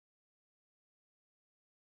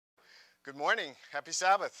Good morning. Happy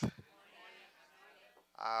Sabbath.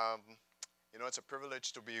 Um, it's a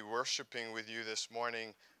privilege to be worshiping with you this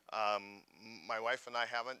morning. My wife and I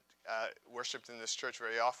haven't worshiped in this church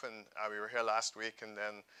very often. We were here last week, and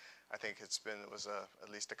then I think it was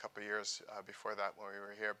at least a couple of years before that when we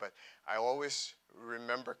were here. But I always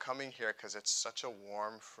remember coming here because it's such a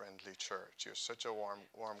warm, friendly church. You're such a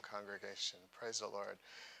warm congregation. Praise the Lord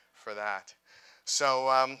for that.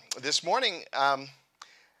 So this morning,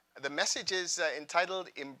 the message is entitled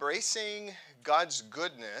Embracing God's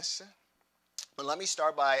Goodness. But let me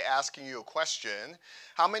start by asking you a question.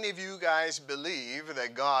 How many of you guys believe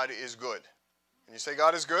that God is good? Can you say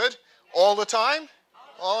God is good? All the time?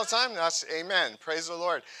 All the time? That's amen. Praise the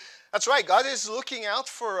Lord. That's right. God is looking out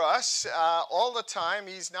for us all the time.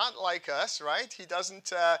 He's not like us, right? He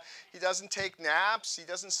doesn't take naps. He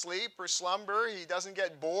doesn't sleep or slumber. He doesn't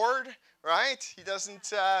get bored, right? He doesn't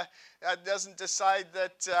decide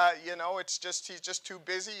that he's just too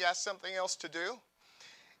busy. He has something else to do.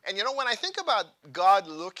 And when I think about God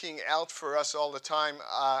looking out for us all the time,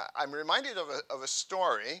 I'm reminded of a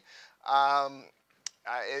story.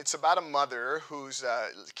 It's about a mother whose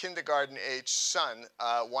kindergarten-age son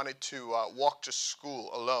wanted to walk to school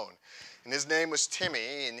alone, and his name was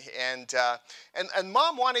Timmy. And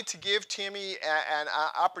mom wanted to give Timmy an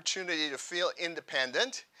opportunity to feel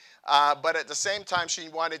independent, but at the same time she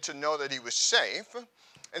wanted to know that he was safe.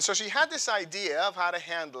 And so she had this idea of how to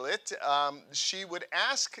handle it. She would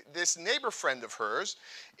ask this neighbor friend of hers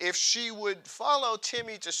if she would follow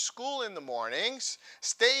Timmy to school in the mornings,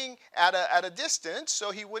 staying at a distance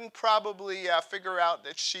so he wouldn't probably figure out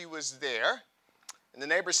that she was there. And the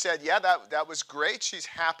neighbor said, yeah, that was great. She's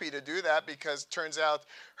happy to do that because it turns out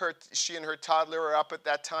she and her toddler are up at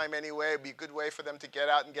that time anyway. It'd be a good way for them to get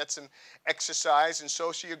out and get some exercise. And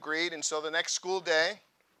so she agreed. And so the next school day,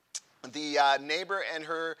 the neighbor and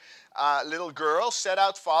her little girl set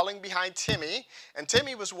out following behind Timmy. And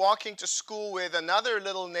Timmy was walking to school with another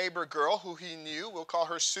little neighbor girl who he knew. We'll call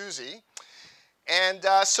her Susie. And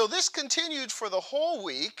so this continued for the whole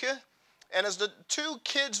week. And as the two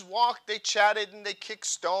kids walked, they chatted and they kicked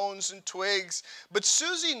stones and twigs. But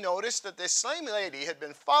Susie noticed that this same lady had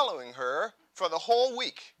been following her for the whole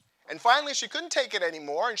week. And finally, she couldn't take it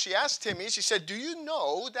anymore. And she asked Timmy, she said, "Do you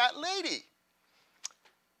know that lady?"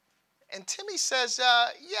 And Timmy says,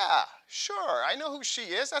 yeah, sure, I know who she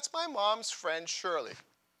is. That's my mom's friend, Shirley.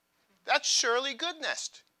 That's Shirley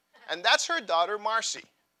Goodnest. And that's her daughter, Marcy.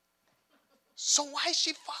 So why is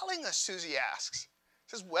she following us, Susie asks.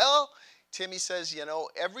 Says, well, Timmy says,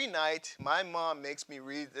 every night my mom makes me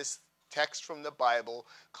read this text from the Bible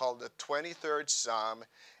called the 23rd Psalm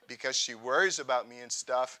because she worries about me and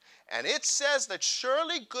stuff. And it says that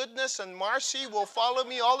Shirley Goodness and Marcy will follow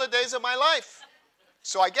me all the days of my life.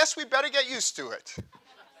 So I guess we better get used to it.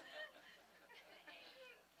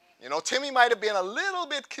 Timmy might have been a little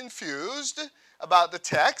bit confused about the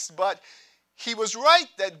text, but he was right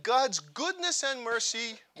that God's goodness and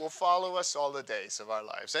mercy will follow us all the days of our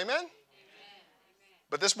lives. Amen? Amen.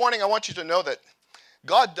 But this morning I want you to know that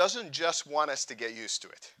God doesn't just want us to get used to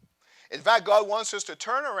it. In fact, God wants us to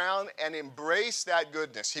turn around and embrace that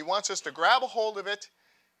goodness. He wants us to grab a hold of it.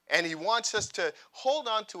 And he wants us to hold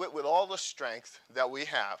on to it with all the strength that we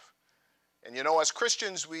have. And as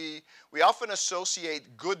Christians, we often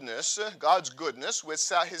associate goodness, God's goodness, with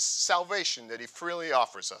his salvation that he freely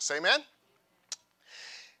offers us. Amen?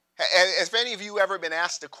 Has any of you ever been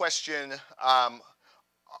asked the question,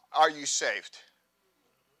 are you saved?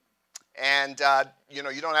 And, you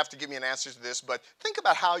don't have to give me an answer to this, but think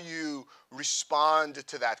about how you respond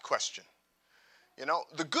to that question.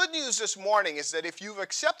 The good news this morning is that if you've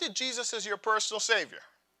accepted Jesus as your personal Savior,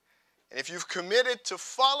 and if you've committed to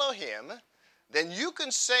follow him, then you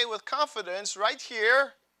can say with confidence right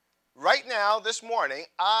here, right now, this morning,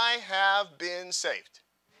 I have been saved.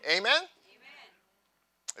 Amen? Amen.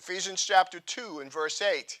 Ephesians chapter 2 and verse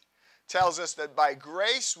 8 tells us that by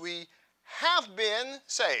grace we have been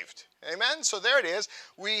saved. Amen? So there it is.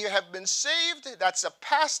 We have been saved. That's a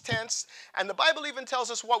past tense. And the Bible even tells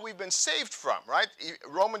us what we've been saved from, right?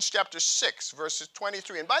 Romans chapter 6, verses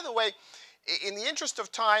 23. And by the way, in the interest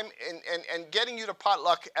of time and getting you to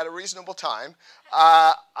potluck at a reasonable time,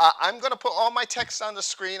 I'm going to put all my texts on the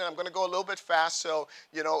screen, and I'm going to go a little bit fast. So,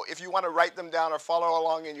 if you want to write them down or follow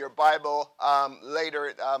along in your Bible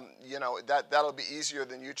later, that'll be easier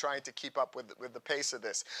than you trying to keep up with the pace of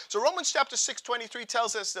this. So Romans chapter 6:23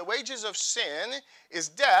 tells us the wages of sin is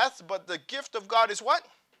death, but the gift of God is what?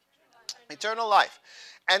 Eternal life.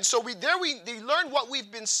 And so we learn what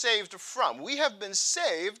we've been saved from. We have been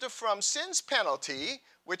saved from sin's penalty,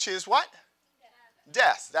 which is what?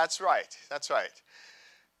 Death. That's right. That's right.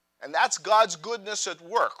 And that's God's goodness at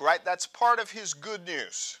work, right? That's part of his good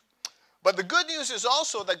news. But the good news is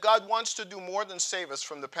also that God wants to do more than save us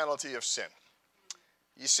from the penalty of sin.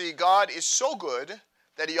 You see, God is so good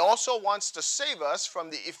that he also wants to save us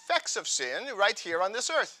from the effects of sin right here on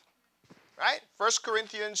this earth. Right? 1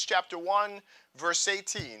 Corinthians chapter 1, verse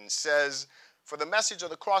 18 says, "For the message of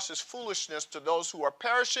the cross is foolishness to those who are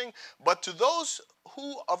perishing, but to those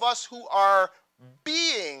of us who are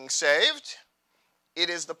being saved, it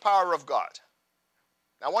is the power of God."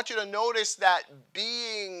 Now, I want you to notice that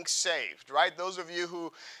being saved, right? Those of you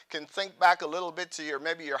who can think back a little bit to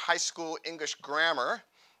maybe your high school English grammar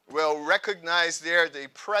will recognize there the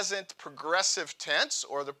present progressive tense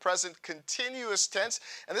or the present continuous tense.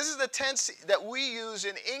 And this is the tense that we use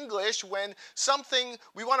in English when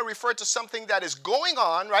we want to refer to something that is going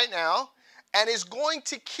on right now and is going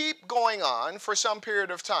to keep going on for some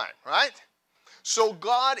period of time, right? So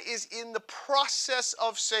God is in the process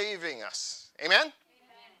of saving us. Amen? Amen.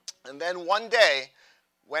 And then one day,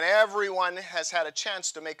 when everyone has had a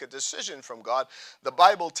chance to make a decision from God, the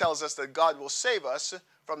Bible tells us that God will save us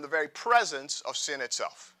from the very presence of sin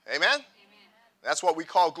itself. Amen? Amen. That's what we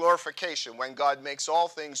call glorification, when God makes all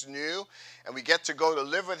things new and we get to go to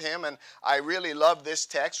live with him. And I really love this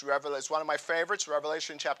text. It's one of my favorites.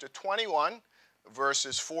 Revelation chapter 21.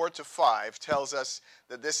 Verses 4 to 5 tells us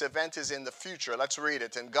that this event is in the future. Let's read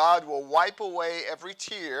it. "And God will wipe away every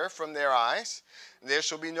tear from their eyes. There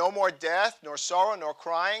shall be no more death, nor sorrow, nor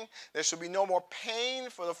crying. There shall be no more pain,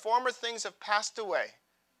 for the former things have passed away.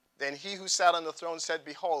 Then he who sat on the throne said,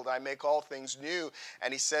 Behold, I make all things new.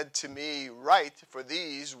 And he said to me, Write, for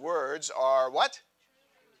these words are" what?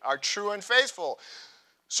 "Are true and faithful."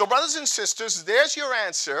 So brothers and sisters, there's your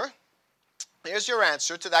answer. Here's your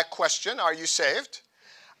answer to that question, are you saved?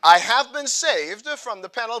 I have been saved from the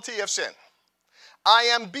penalty of sin. I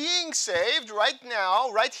am being saved right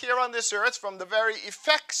now, right here on this earth, from the very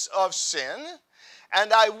effects of sin.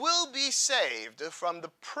 And I will be saved from the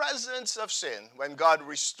presence of sin when God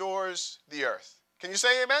restores the earth. Can you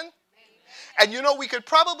say amen? Amen. And you know, we could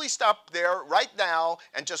probably stop there right now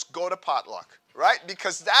and just go to potluck, right?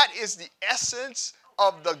 Because that is the essence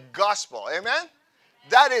of the gospel. Amen?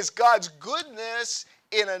 That is God's goodness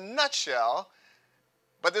in a nutshell.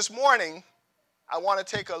 But this morning, I want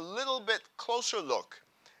to take a little bit closer look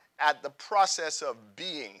at the process of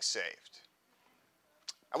being saved.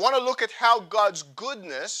 I want to look at how God's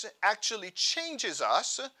goodness actually changes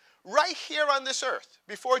us right here on this earth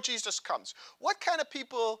before Jesus comes. What kind of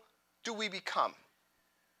people do we become?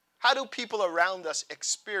 How do people around us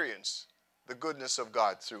experience the goodness of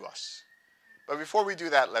God through us? But before we do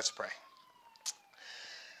that, let's pray.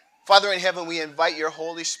 Father in heaven, we invite your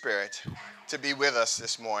Holy Spirit to be with us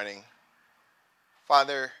this morning.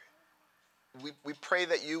 Father, we pray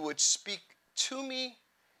that you would speak to me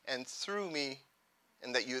and through me,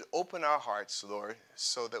 and that you'd open our hearts, Lord,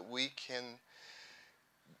 so that we can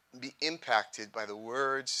be impacted by the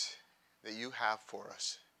words that you have for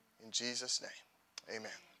us. In Jesus' name,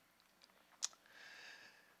 amen.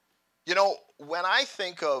 You know, when I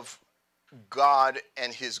think of God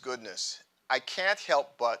and his goodness, I can't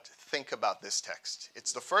help but think about this text.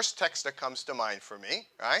 It's the first text that comes to mind for me,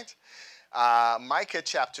 right? Micah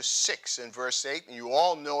chapter 6 and verse 8, and you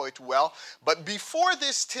all know it well. But before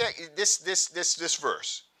this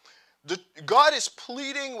verse, God is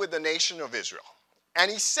pleading with the nation of Israel.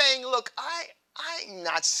 And he's saying, look, I'm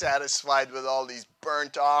not satisfied with all these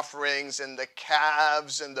burnt offerings and the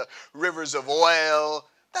calves and the rivers of oil.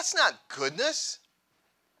 That's not goodness.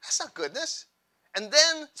 That's not goodness. And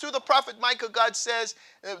then through the prophet Micah,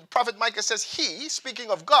 prophet Micah says, he, speaking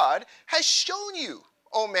of God, has shown you,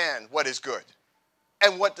 O man, what is good.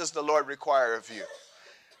 And what does the Lord require of you?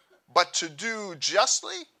 But to do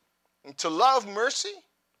justly, and to love mercy,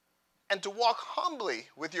 and to walk humbly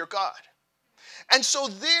with your God. And so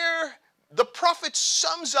there, the prophet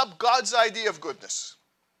sums up God's idea of goodness.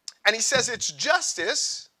 And he says it's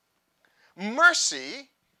justice, mercy,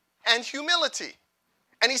 and humility.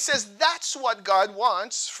 And he says that's what God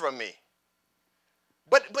wants from me.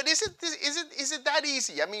 But is it that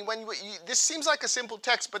easy? I mean, this seems like a simple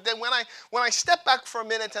text, but then when I step back for a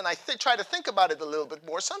minute and I try to think about it a little bit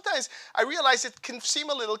more, sometimes I realize it can seem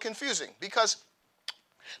a little confusing. Because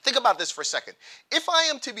think about this for a second. If I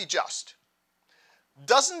am to be just,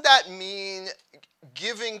 doesn't that mean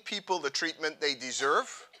giving people the treatment they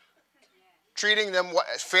deserve? Treating them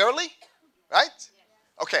fairly? Right?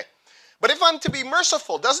 Okay. But if I'm to be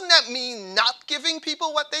merciful, doesn't that mean not giving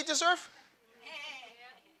people what they deserve?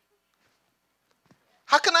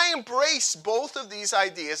 How can I embrace both of these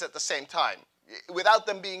ideas at the same time? without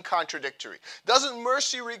them being contradictory? Doesn't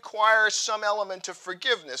mercy require some element of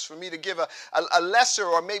forgiveness for me to give a lesser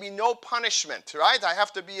or maybe no punishment, right? I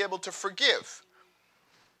have to be able to forgive.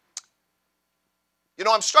 You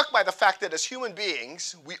know, I'm struck by the fact that as human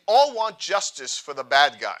beings, we all want justice for the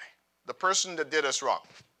bad guy, the person that did us wrong,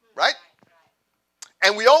 right?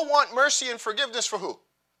 And we all want mercy and forgiveness for who?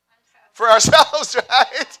 For ourselves,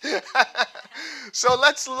 right? So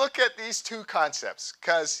let's look at these two concepts,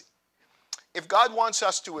 because if God wants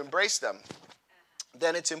us to embrace them,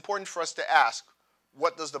 then it's important for us to ask,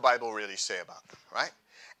 what does the Bible really say about them, right?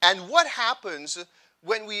 And what happens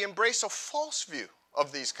when we embrace a false view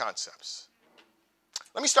of these concepts?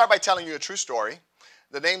 Let me start by telling you a true story.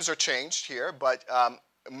 The names are changed here, but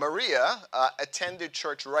Maria attended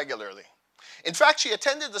church regularly. In fact, she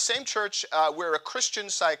attended the same church where a Christian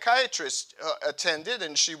psychiatrist attended,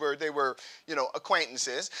 and they were,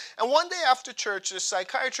 acquaintances. And one day after church, the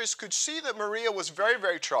psychiatrist could see that Maria was very,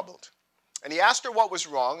 very troubled. And he asked her what was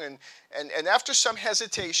wrong, and after some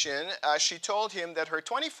hesitation, she told him that her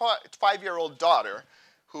 25-year-old daughter,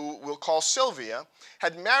 who we'll call Sylvia,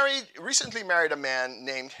 had recently married a man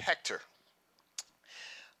named Hector.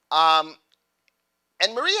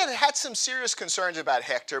 And Maria had had some serious concerns about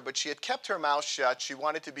Hector, but she had kept her mouth shut. She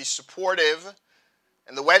wanted to be supportive,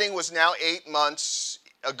 and the wedding was now 8 months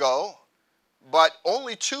ago. But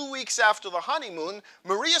only 2 weeks after the honeymoon,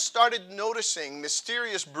 Maria started noticing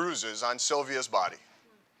mysterious bruises on Sylvia's body.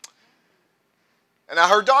 And now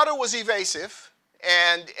her daughter was evasive.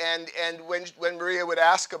 And when Maria would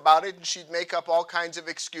ask about it, she'd make up all kinds of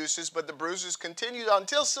excuses, but the bruises continued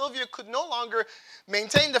until Sylvia could no longer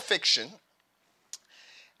maintain the fiction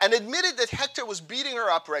and admitted that Hector was beating her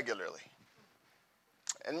up regularly.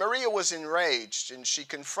 And Maria was enraged, and she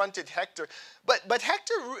confronted Hector. But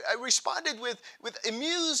Hector responded with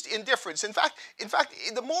amused indifference. In fact,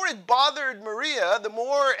 the more it bothered Maria, the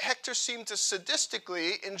more Hector seemed to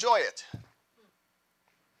sadistically enjoy it.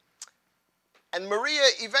 And Maria,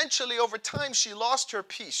 eventually, over time, she lost her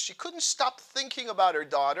peace. She couldn't stop thinking about her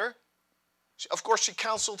daughter. Of course, she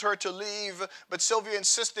counseled her to leave, but Sylvia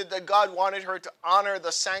insisted that God wanted her to honor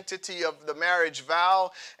the sanctity of the marriage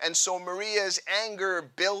vow. And so Maria's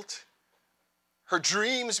anger built. Her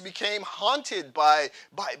dreams became haunted by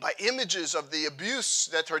images of the abuse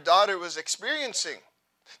that her daughter was experiencing.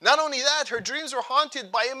 Not only that, her dreams were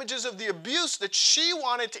haunted by images of the abuse that she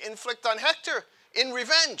wanted to inflict on Hector in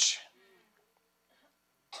revenge.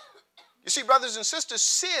 You see, brothers and sisters,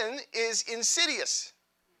 sin is insidious.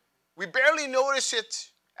 We barely notice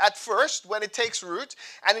it at first when it takes root,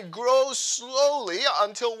 and it grows slowly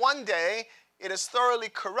until one day it has thoroughly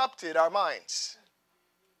corrupted our minds.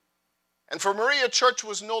 And for Maria, church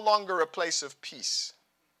was no longer a place of peace.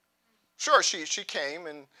 Sure, she came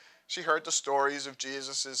and she heard the stories of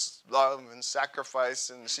Jesus' love and sacrifice,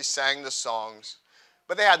 and she sang the songs,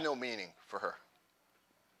 but they had no meaning for her.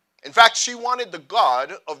 In fact, she wanted the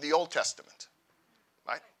God of the Old Testament,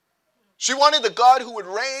 right? She wanted the God who would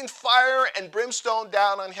rain fire and brimstone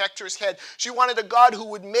down on Hector's head. She wanted a God who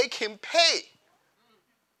would make him pay.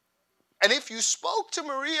 And if you spoke to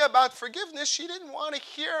Maria about forgiveness, she didn't want to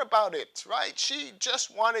hear about it, right? She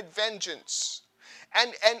just wanted vengeance.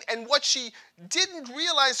 And what she didn't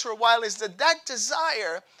realize for a while is that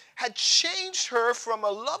desire had changed her from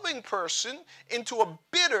a loving person into a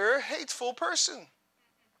bitter, hateful person.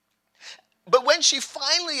 But when she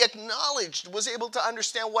finally was able to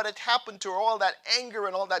understand what had happened to her, all that anger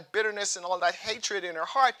and all that bitterness and all that hatred in her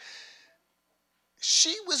heart,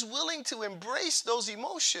 she was willing to embrace those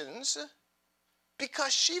emotions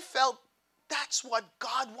because she felt that's what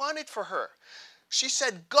God wanted for her. She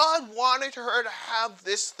said God wanted her to have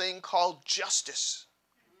this thing called justice.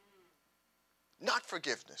 Not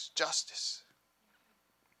forgiveness, justice.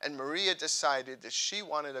 And Maria decided that she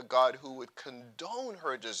wanted a God who would condone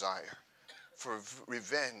her desire for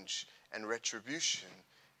revenge and retribution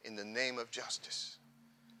in the name of justice.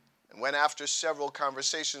 And when after several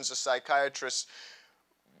conversations, the psychiatrist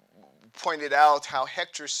pointed out how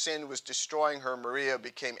Hector's sin was destroying her, Maria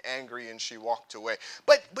became angry and she walked away.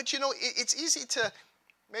 But it's easy to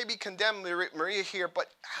maybe condemn Maria here, but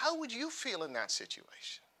how would you feel in that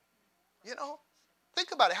situation?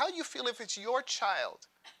 Think about it. How do you feel if it's your child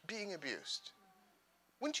being abused?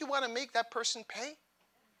 Wouldn't you want to make that person pay?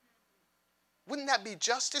 Wouldn't that be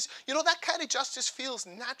justice? That kind of justice feels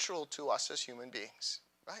natural to us as human beings,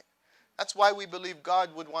 right? That's why we believe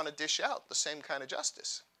God would want to dish out the same kind of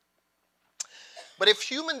justice. But if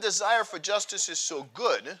human desire for justice is so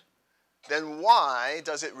good, then why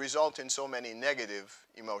does it result in so many negative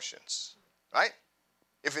emotions, right?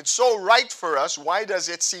 If it's so right for us, why does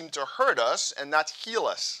it seem to hurt us and not heal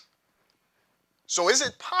us? So is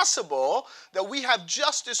it possible that we have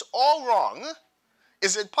justice all wrong?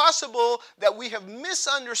 Is it possible that we have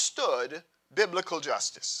misunderstood biblical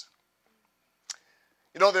justice?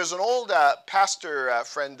 You know, there's an old pastor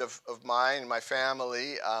friend of mine, my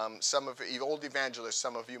family, old evangelist,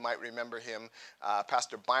 some of you might remember him,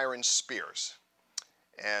 Pastor Byron Spears.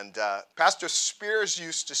 And Pastor Spears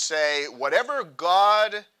used to say, whatever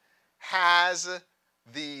God has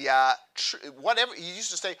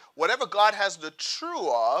whatever God has the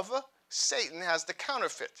true of, Satan has the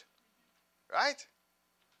counterfeit. Right?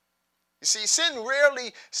 You see, sin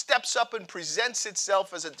rarely steps up and presents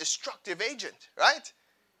itself as a destructive agent, right?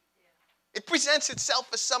 It presents itself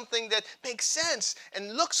as something that makes sense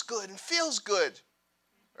and looks good and feels good,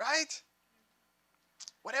 right?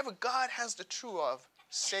 Whatever God has the true of,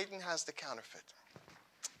 Satan has the counterfeit.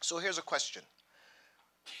 So here's a question.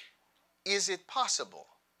 Is it possible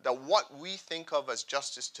that what we think of as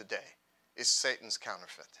justice today is Satan's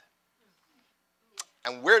counterfeit?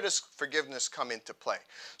 And where does forgiveness come into play?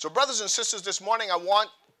 So brothers and sisters, this morning I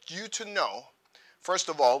want you to know, first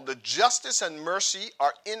of all, that justice and mercy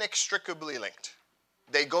are inextricably linked.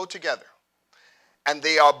 They go together. And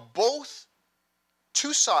they are both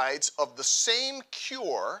two sides of the same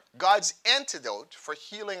cure, God's antidote for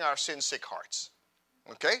healing our sin-sick hearts.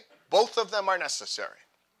 Okay? Both of them are necessary.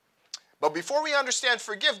 But before we understand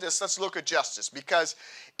forgiveness, let's look at justice. Because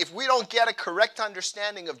if we don't get a correct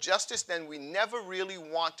understanding of justice, then we never really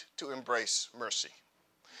want to embrace mercy.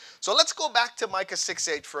 So let's go back to Micah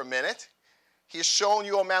 6:8 for a minute. He has shown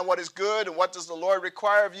you, O man, what is good, and what does the Lord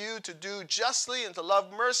require of you? To do justly, and to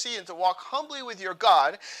love mercy, and to walk humbly with your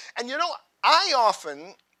God. And you know, I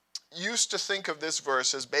often used to think of this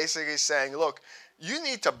verse as basically saying, look, you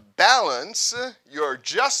need to balance your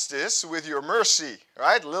justice with your mercy,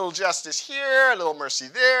 right? A little justice here, a little mercy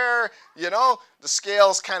there, you know, the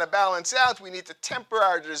scales kind of balance out. We need to temper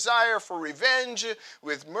our desire for revenge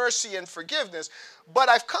with mercy and forgiveness. But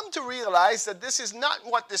I've come to realize that this is not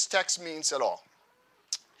what this text means at all.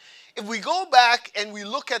 If we go back and we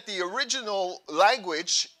look at the original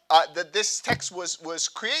language that this text was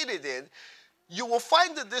created in, you will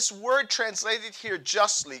find that this word translated here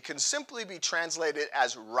justly can simply be translated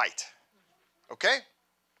as right. Okay?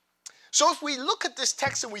 So if we look at this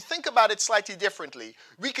text and we think about it slightly differently,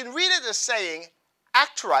 we can read it as saying,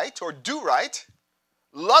 act right or do right,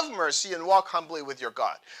 love mercy, and walk humbly with your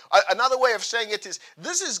God. Another way of saying it is,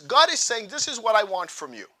 God is saying, this is what I want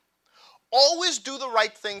from you. Always do the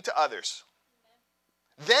right thing to others.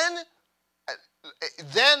 Then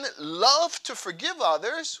love to forgive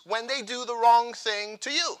others when they do the wrong thing to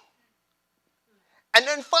you. And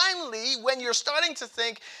then finally, when you're starting to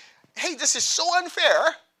think, hey, this is so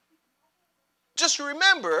unfair, just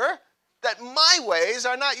remember that my ways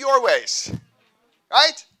are not your ways.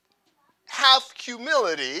 Right? Have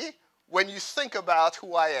humility when you think about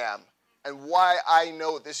who I am and why I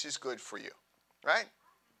know this is good for you. Right?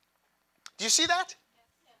 Do you see that?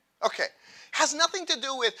 Okay. Has nothing to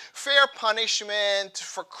do with fair punishment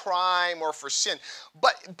for crime or for sin.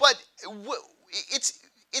 But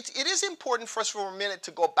it is important for us for a minute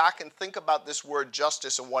to go back and think about this word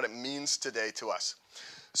justice and what it means today to us.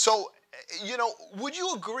 So, you know, would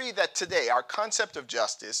you agree that today our concept of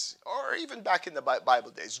justice, or even back in the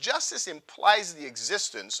Bible days, justice implies the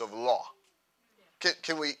existence of law?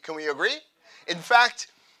 Can we agree? In fact,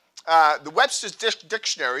 the Webster's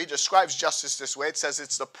Dictionary describes justice this way. It says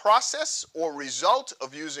it's the process or result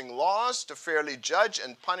of using laws to fairly judge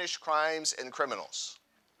and punish crimes and criminals.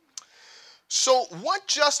 So what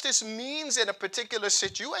justice means in a particular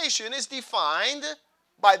situation is defined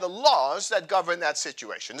by the laws that govern that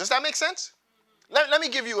situation. Does that make sense? Let me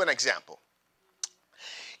give you an example.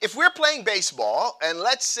 If we're playing baseball, and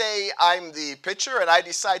let's say I'm the pitcher and I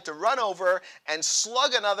decide to run over and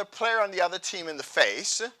slug another player on the other team in the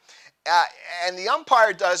face, and the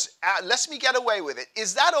umpire lets me get away with it,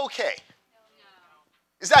 is that okay?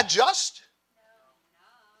 No. Is that just?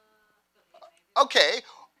 No. Okay,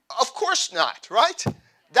 of course not, right?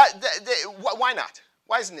 Why not?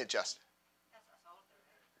 Why isn't it just?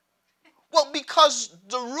 Well, because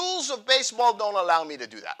the rules of baseball don't allow me to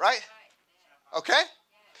do that, right? Okay?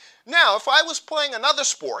 Now, if I was playing another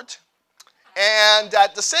sport, and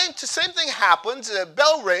the same thing happens, the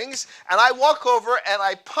bell rings, and I walk over and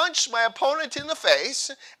I punch my opponent in the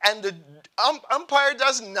face, and the umpire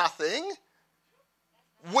does nothing,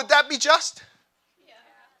 would that be just? Yeah.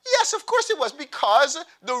 Yes, of course it was, because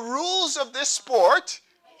the rules of this sport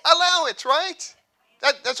allow it, right?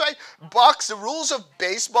 That's right. The rules of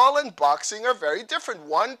baseball and boxing are very different.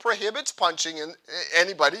 One prohibits punching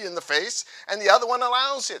anybody in the face, and the other one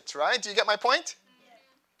allows it, right? Do you get my point?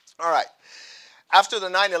 All right. After the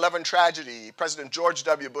 9/11 tragedy, President George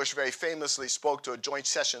W. Bush very famously spoke to a joint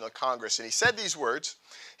session of Congress, and he said these words.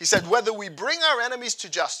 He said, "Whether we bring our enemies to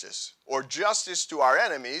justice or justice to our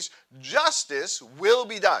enemies, justice will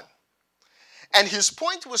be done." And his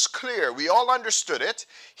point was clear. We all understood it.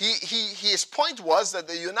 His point was that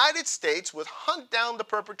the United States would hunt down the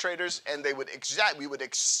perpetrators, and we would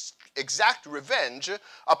exact revenge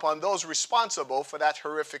upon those responsible for that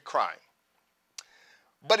horrific crime.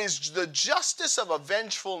 But is the justice of a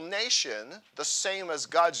vengeful nation the same as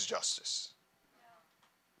God's justice?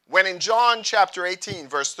 When in John chapter 18,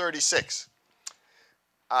 verse 36,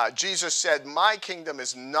 Jesus said, "My kingdom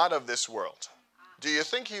is not of this world." Do you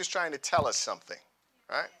think he was trying to tell us something?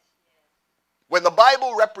 Right? When the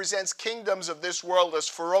Bible represents kingdoms of this world as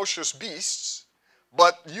ferocious beasts,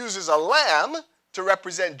 but uses a lamb to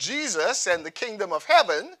represent Jesus and the kingdom of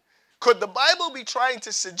heaven, could the Bible be trying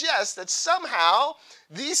to suggest that somehow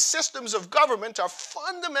these systems of government are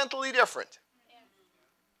fundamentally different?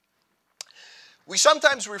 We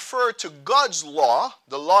sometimes refer to God's law,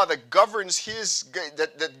 the law that governs his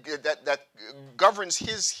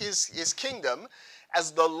kingdom,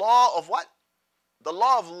 as the law of what? The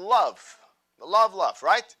law of love. The law of love,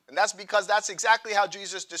 right? And that's because that's exactly how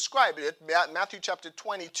Jesus described it. Matthew chapter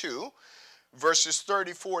 22, verses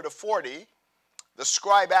 34 to 40. The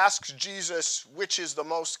scribe asks Jesus, which is the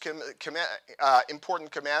most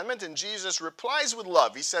important commandment? And Jesus replies with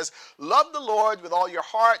love. He says, "Love the Lord with all your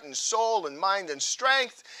heart and soul and mind and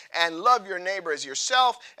strength, and love your neighbor as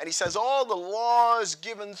yourself." And he says, all the laws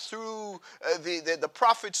given through the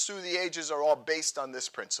prophets through the ages are all based on this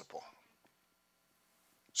principle.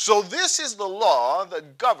 So this is the law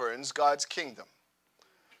that governs God's kingdom.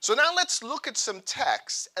 So now let's look at some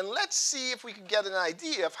texts, and let's see if we can get an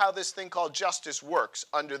idea of how this thing called justice works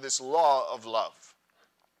under this law of love.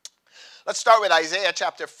 Let's start with Isaiah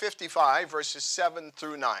chapter 55, verses 7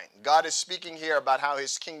 through 9. God is speaking here about how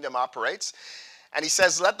his kingdom operates. And he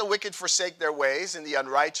says, "Let the wicked forsake their ways and the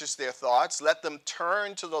unrighteous their thoughts. Let them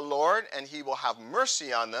turn to the Lord, and he will have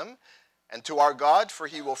mercy on them, and to our God, for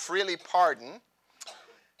he will freely pardon."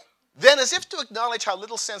 Then, as if to acknowledge how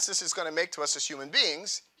little sense this is going to make to us as human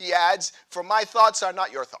beings, he adds, "For my thoughts are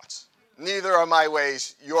not your thoughts. Neither are my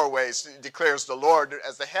ways your ways, declares the Lord.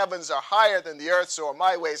 As the heavens are higher than the earth, so are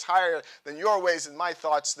my ways higher than your ways, and my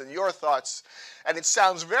thoughts than your thoughts." And it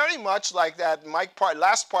sounds very much like that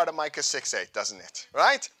last part of Micah 6:8, doesn't it?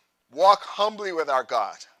 Right? Walk humbly with our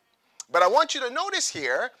God. But I want you to notice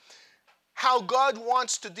here how God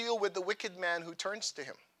wants to deal with the wicked man who turns to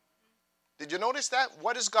him. Did you notice that?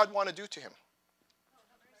 What does God want to do to him?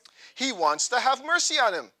 He wants to have mercy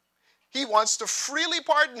on him. He wants to freely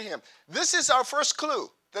pardon him. This is our first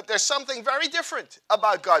clue, that there's something very different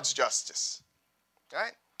about God's justice.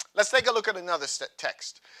 Right? Let's take a look at another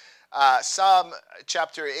text. Psalm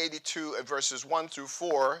chapter 82, verses 1 through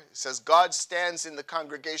 4 says, "God stands in the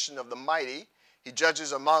congregation of the mighty. He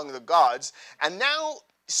judges among the gods." And now,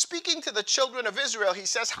 speaking to the children of Israel, he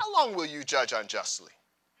says, "How long will you judge unjustly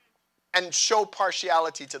and show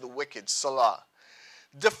partiality to the wicked?" Salah.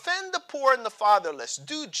 "Defend the poor and the fatherless.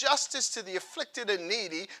 Do justice to the afflicted and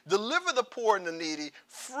needy. Deliver the poor and the needy.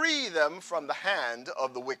 Free them from the hand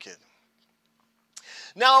of the wicked."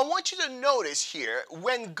 Now, I want you to notice here,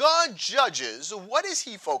 when God judges, what is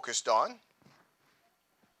he focused on?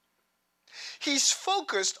 He's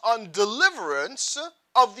focused on deliverance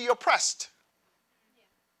of the oppressed.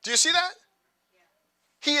 Do you see that?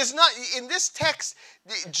 He is not, in this text,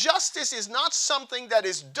 justice is not something that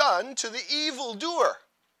is done to the evildoer.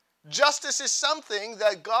 Justice is something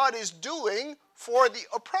that God is doing for the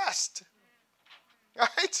oppressed.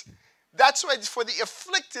 Right? That's why it's for the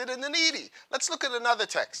afflicted and the needy. Let's look at another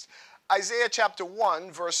text. Isaiah chapter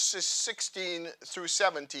 1, verses 16 through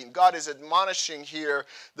 17. God is admonishing here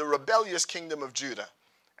the rebellious kingdom of Judah.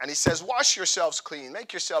 And he says, "Wash yourselves clean,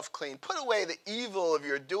 make yourself clean. Put away the evil of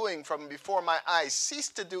your doing from before my eyes. Cease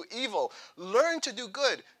to do evil. Learn to do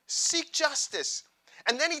good. Seek justice."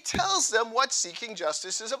 And then he tells them what seeking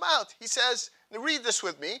justice is about. He says, read this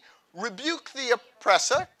with me, "Rebuke the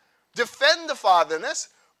oppressor, defend the fatherless,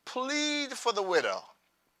 plead for the widow."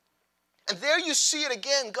 And there you see it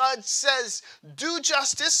again. God says, do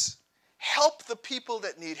justice, help the people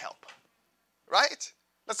that need help. Right?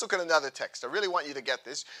 Let's look at another text. I really want you to get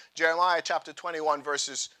this. Jeremiah chapter 21,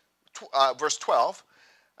 verse 12.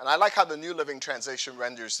 And I like how the New Living Translation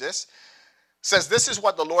renders this. It says, "This is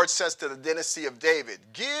what the Lord says to the dynasty of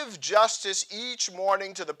David. Give justice each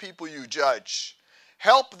morning to the people you judge.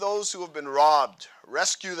 Help those who have been robbed.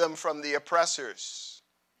 Rescue them from the oppressors."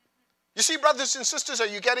 You see, brothers and sisters, are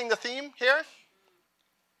you getting the theme here?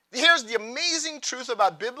 Here's the amazing truth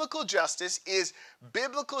about biblical justice is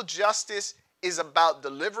about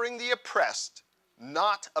delivering the oppressed,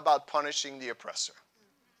 not about punishing the oppressor.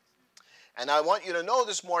 And I want you to know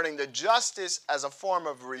this morning that justice as a form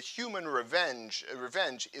of human revenge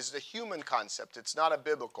is the human concept. It's not a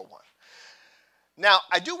biblical one. Now,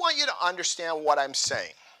 I do want you to understand what I'm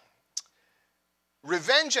saying.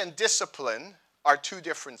 Revenge and discipline are two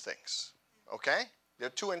different things, okay? They're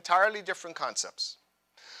two entirely different concepts.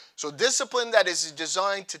 So discipline that is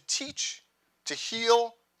designed to teach, to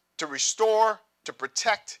heal, to restore, to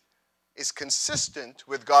protect is consistent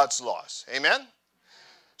with God's laws. Amen?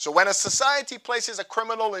 So when a society places a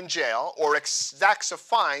criminal in jail or exacts a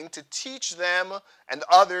fine to teach them and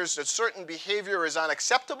others that certain behavior is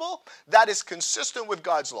unacceptable, that is consistent with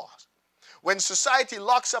God's laws. When society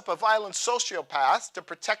locks up a violent sociopath to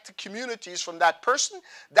protect the communities from that person,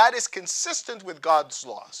 that is consistent with God's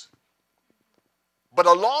laws. But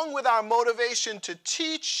along with our motivation to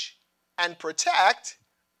teach and protect,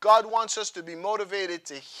 God wants us to be motivated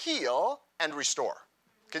to heal and restore.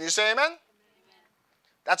 Can you say amen?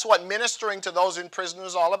 That's what ministering to those in prison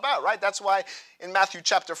is all about, right? That's why in Matthew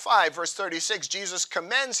chapter 5, verse 36, Jesus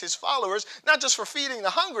commends his followers not just for feeding the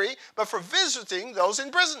hungry, but for visiting those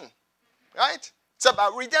in prison, right? It's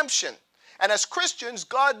about redemption. And as Christians,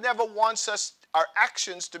 God never wants our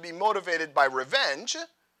actions to be motivated by revenge.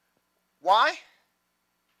 Why?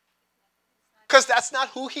 Because that's not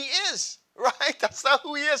who he is, right? That's not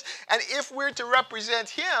who he is. And if we're to represent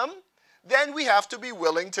him, then we have to be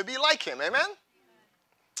willing to be like him. Amen?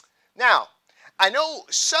 Now, I know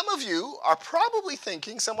some of you are probably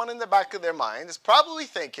thinking, someone in the back of their mind is probably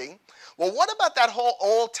thinking, well, what about that whole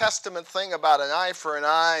Old Testament thing about an eye for an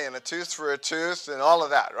eye and a tooth for a tooth and all of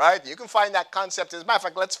that, right? You can find that concept. As a matter of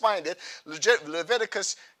fact, let's find it.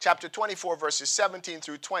 Leviticus chapter 24, verses 17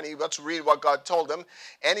 through 20. Let's read what God told them.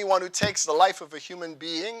 Anyone who takes the life of a human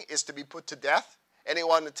being is to be put to death.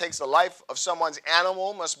 Anyone who takes the life of someone's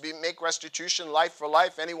animal must make restitution, life for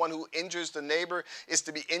life. Anyone who injures the neighbor is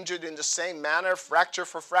to be injured in the same manner, fracture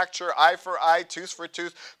for fracture, eye for eye, tooth for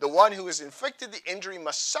tooth. The one who has inflicted the injury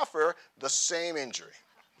must suffer the same injury.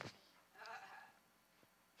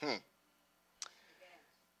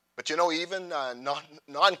 But you know, even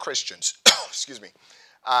non-Christians, excuse me,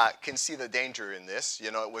 can see the danger in this.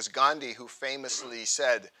 You know, it was Gandhi who famously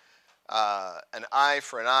said, an eye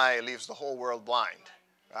for an eye leaves the whole world blind,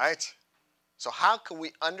 right? So how can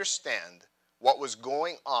we understand what was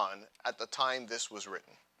going on at the time this was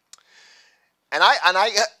written? And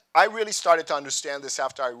I really started to understand this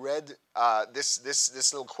after I read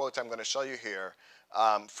this little quote I'm going to show you here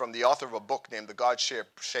from the author of a book named The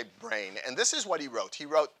God-Shaped Brain. And this is what he wrote.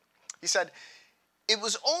 He said, "It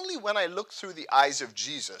was only when I looked through the eyes of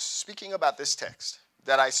Jesus," speaking about this text,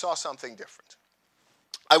 "that I saw something different.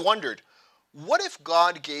 I wondered, what if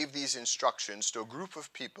God gave these instructions to a group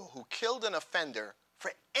of people who killed an offender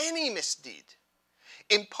for any misdeed,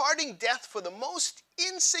 imparting death for the most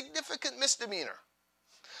insignificant misdemeanor?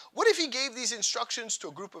 What if he gave these instructions to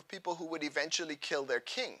a group of people who would eventually kill their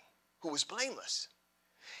king, who was blameless?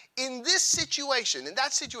 In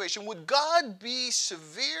that situation, would God be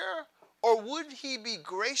severe, or would he be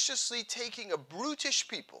graciously taking a brutish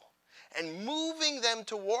people and moving them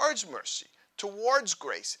towards mercy, towards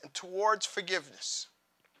grace, and towards forgiveness?"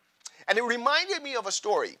 And it reminded me of a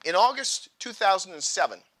story. In August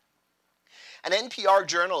 2007, an NPR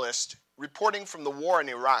journalist reporting from the war in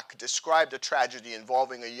Iraq described a tragedy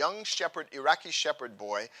involving a young Iraqi shepherd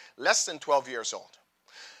boy, less than 12 years old.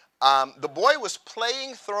 The boy was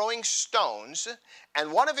playing throwing stones,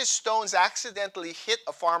 and one of his stones accidentally hit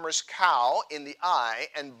a farmer's cow in the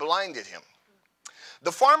eye and blinded him.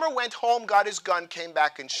 The farmer went home, got his gun, came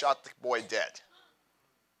back, and shot the boy dead.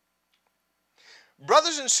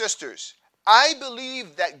 Brothers and sisters, I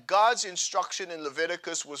believe that God's instruction in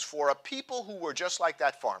Leviticus was for a people who were just like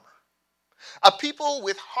that farmer. A people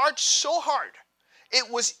with hearts so hard, it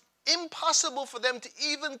was impossible for them to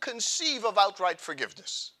even conceive of outright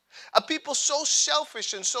forgiveness. A people so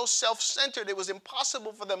selfish and so self-centered, it was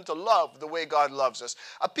impossible for them to love the way God loves us.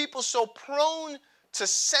 A people so prone to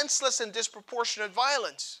senseless and disproportionate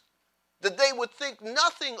violence that they would think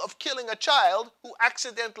nothing of killing a child who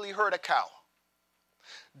accidentally hurt a cow.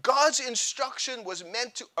 God's instruction was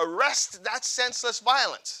meant to arrest that senseless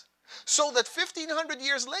violence, so that 1,500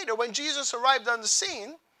 years later, when Jesus arrived on the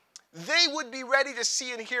scene, they would be ready to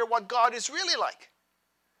see and hear what God is really like.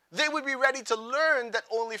 They would be ready to learn that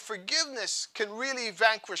only forgiveness can really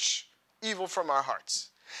vanquish evil from our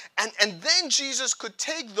hearts. And then Jesus could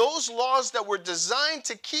take those laws that were designed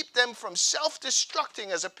to keep them from self-destructing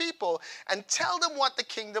as a people and tell them what the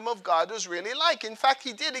kingdom of God was really like. In fact,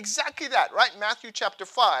 he did exactly that, right? Matthew chapter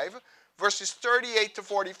 5, verses 38 to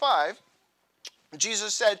 45.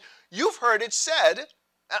 Jesus said, you've heard it said,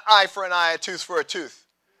 an eye for an eye, a tooth for a tooth.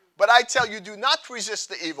 But I tell you, do not resist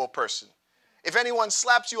the evil person. If anyone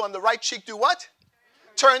slaps you on the right cheek, do what?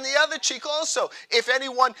 Turn the other cheek also. If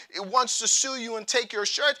anyone wants to sue you and take your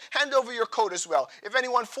shirt, hand over your coat as well. If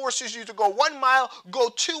anyone forces you to go 1 mile, go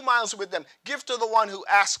 2 miles with them. Give to the one who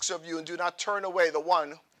asks of you, and do not turn away the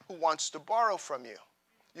one who wants to borrow from you.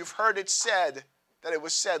 You've heard it said, that it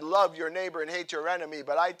was said, love your neighbor and hate your enemy.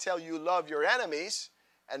 But I tell you, love your enemies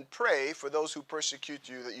and pray for those who persecute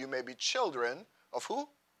you, that you may be children of who?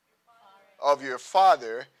 Of your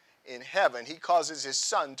Father in heaven. He causes his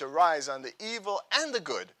sun to rise on the evil and the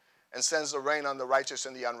good, and sends the rain on the righteous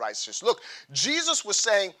and the unrighteous. Look, Jesus was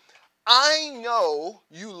saying, I know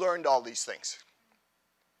you learned all these things.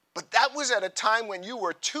 But that was at a time when you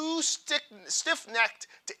were too stiff-necked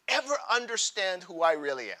to ever understand who I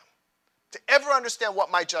really am, to ever understand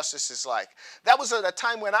what my justice is like. That was at a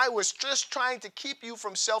time when I was just trying to keep you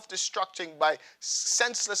from self-destructing by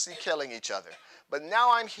senselessly killing each other. But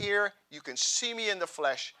now I'm here, you can see me in the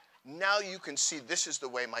flesh. Now you can see this is the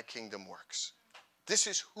way my kingdom works. This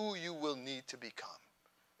is who you will need to become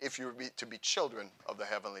if you're to be children of the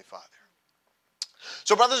Heavenly Father.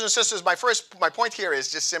 So brothers and sisters, my point here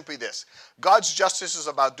is just simply this. God's justice is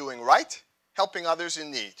about doing right, helping others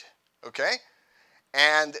in need. Okay?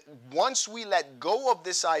 And once we let go of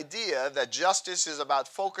this idea that justice is about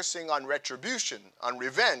focusing on retribution, on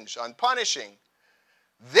revenge, on punishing,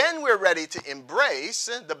 then we're ready to embrace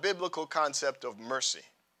the biblical concept of mercy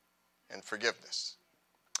and forgiveness.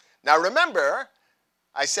 Now remember,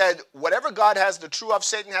 I said whatever God has the true of,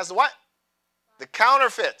 Satan has the what? The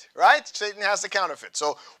counterfeit, right? Satan has the counterfeit.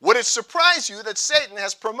 So would it surprise you that Satan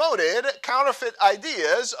has promoted counterfeit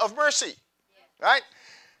ideas of mercy, right?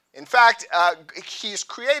 In fact, he's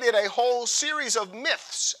created a whole series of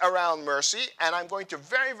myths around mercy, and I'm going to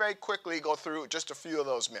very, very quickly go through just a few of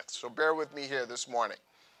those myths. So bear with me here this morning.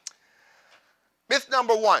 Myth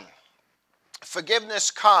number 1.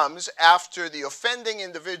 Forgiveness comes after the offending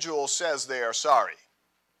individual says they are sorry.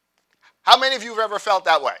 How many of you have ever felt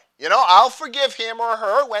that way? You know, I'll forgive him or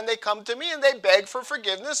her when they come to me and they beg for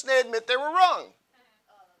forgiveness and they admit they were wrong.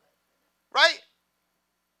 Right?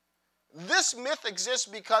 This myth exists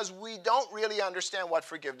because we don't really understand what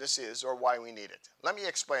forgiveness is or why we need it. Let me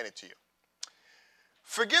explain it to you.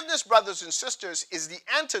 Forgiveness, brothers and sisters, is the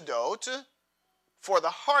antidote for the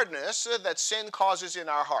hardness that sin causes in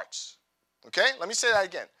our hearts. Okay? Let me say that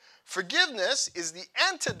again. Forgiveness is the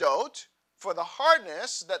antidote for the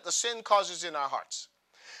hardness that the sin causes in our hearts.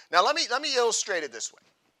 Now let me illustrate it this way.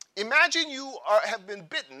 Imagine you have been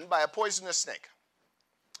bitten by a poisonous snake,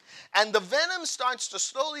 and the venom starts to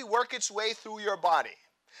slowly work its way through your body.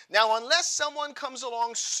 Now unless someone comes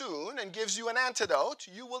along soon and gives you an antidote,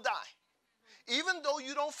 you will die. Even though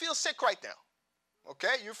you don't feel sick right now.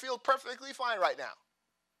 Okay? You feel perfectly fine right now.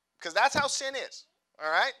 Because that's how sin is.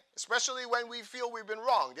 All right? Especially when we feel we've been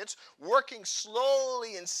wronged. It's working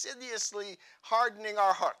slowly, insidiously, hardening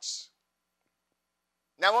our hearts.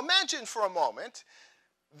 Now imagine for a moment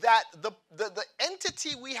that the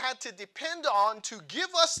entity we had to depend on to give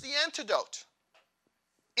us the antidote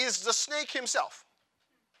is the snake himself.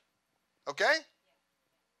 Okay?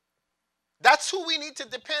 That's who we need to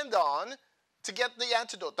depend on to get the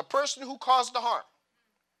antidote, the person who caused the harm.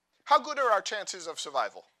 How good are our chances of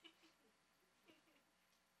survival?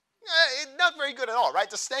 Not very good at all, right?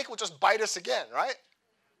 The snake will just bite us again, right?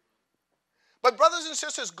 But brothers and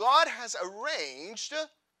sisters, God has arranged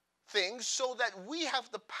things so that we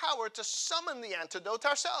have the power to summon the antidote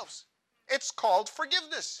ourselves. It's called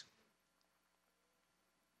forgiveness.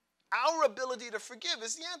 Our ability to forgive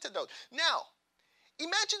is the antidote. Now,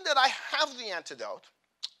 imagine that I have the antidote,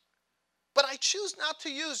 but I choose not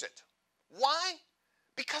to use it. Why?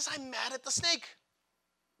 Because I'm mad at the snake.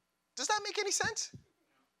 Does that make any sense?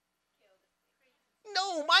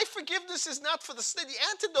 No, my forgiveness is not for the snake. The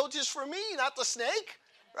antidote is for me, not the snake,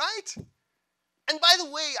 right? And by the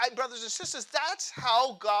way, brothers and sisters, that's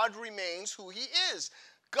how God remains who he is.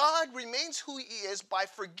 God remains who he is by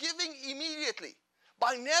forgiving immediately,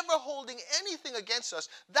 by never holding anything against us.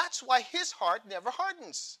 That's why his heart never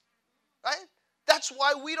hardens, right? That's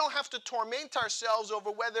why we don't have to torment ourselves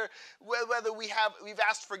over whether we've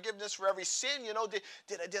asked forgiveness for every sin. You know,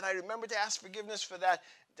 did I remember to ask forgiveness for that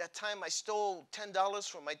time I stole $10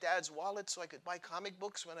 from my dad's wallet so I could buy comic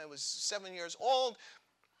books when I was 7 years old?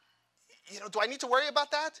 You know, do I need to worry about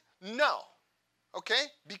that? No. Okay?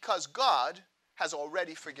 Because God has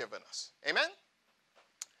already forgiven us. Amen?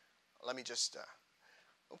 Let me just,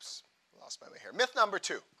 oops, lost my way here. Myth number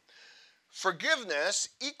 2. Forgiveness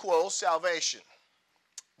equals salvation.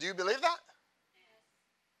 Do you believe that?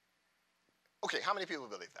 Okay, how many people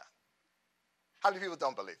believe that? How many people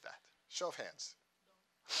don't believe that? Show of hands.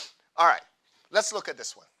 All right, let's look at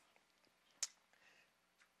this one.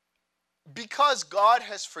 Because God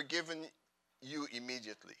has forgiven you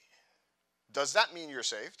immediately, does that mean you're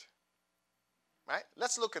saved? Right?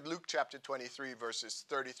 Let's look at Luke chapter 23, verses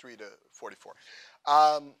 33 to 44.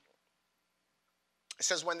 It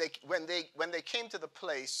says, when they came to the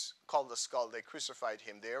place called the Skull, they crucified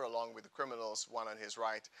him there along with the criminals, one on his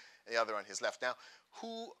right and the other on his left. Now,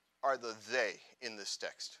 who are the they in this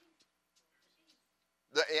text?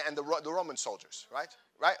 The Roman soldiers, right?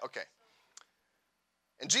 Right? Okay.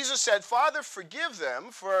 And Jesus said, Father, forgive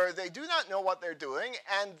them, for they do not know what they're doing.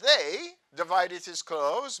 And they divided his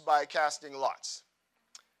clothes by casting lots.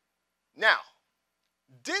 Now,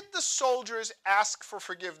 did the soldiers ask for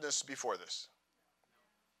forgiveness before this?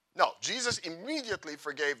 No, Jesus immediately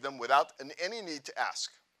forgave them without any need to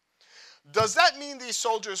ask. Does that mean these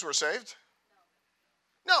soldiers were saved?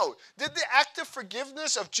 No. Did the act of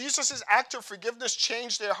forgiveness, of Jesus' act of forgiveness,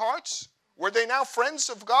 change their hearts? Were they now friends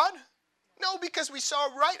of God? No, because we saw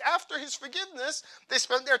right after his forgiveness, they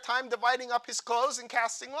spent their time dividing up his clothes and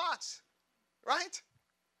casting lots. Right?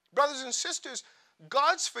 Brothers and sisters,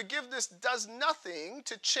 God's forgiveness does nothing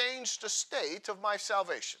to change the state of my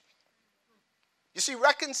salvation. You see,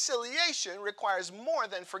 reconciliation requires more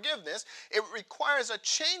than forgiveness. It requires a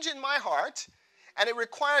change in my heart, and it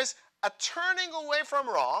requires a turning away from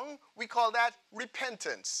wrong. We call that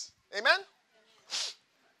repentance. Amen?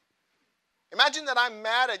 Imagine that I'm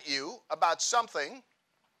mad at you about something.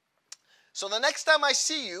 So the next time I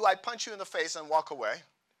see you, I punch you in the face and walk away.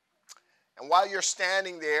 And while you're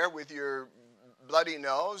standing there with your bloody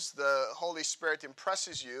nose, the Holy Spirit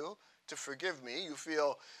impresses you to forgive me. You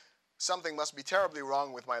feel something must be terribly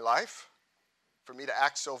wrong with my life for me to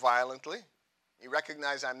act so violently. You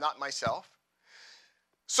recognize I'm not myself.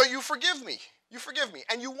 So you forgive me. You forgive me.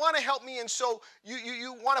 And you want to help me, and so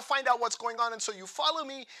you want to find out what's going on, and so you follow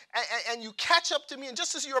me, and you catch up to me, and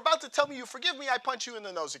just as you're about to tell me you forgive me, I punch you in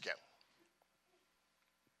the nose again.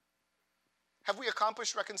 Have we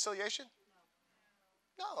accomplished reconciliation?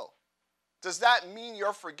 No. Does that mean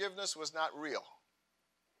your forgiveness was not real?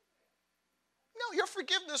 No, your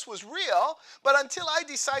forgiveness was real, but until I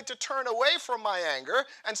decide to turn away from my anger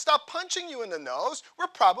and stop punching you in the nose, we're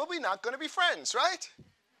probably not going to be friends, right?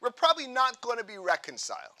 We're probably not going to be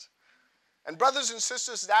reconciled. And brothers and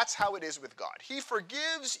sisters, that's how it is with God. He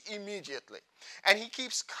forgives immediately, and he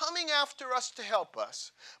keeps coming after us to help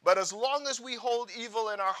us. But as long as we hold evil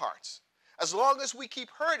in our hearts, as long as we keep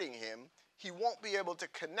hurting him, he won't be able to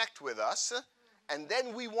connect with us, and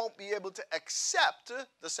then we won't be able to accept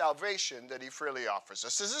the salvation that he freely offers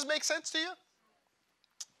us. Does this make sense to you?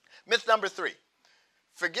 Myth number 3.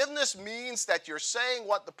 Forgiveness means that you're saying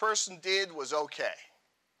what the person did was okay.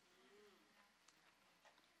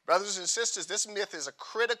 Brothers and sisters, this myth is a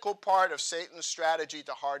critical part of Satan's strategy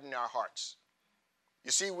to harden our hearts.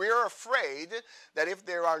 You see, we're afraid that if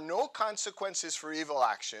there are no consequences for evil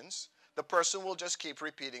actions, the person will just keep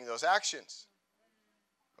repeating those actions.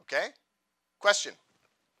 Okay? Question.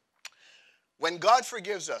 When God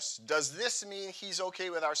forgives us, does this mean he's okay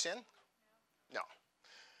with our sin? No.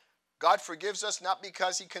 God forgives us not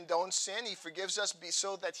because he condones sin. He forgives us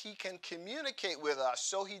so that he can communicate with us,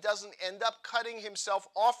 so he doesn't end up cutting himself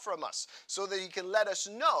off from us, so that he can let us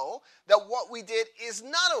know that what we did is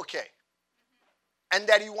not okay, and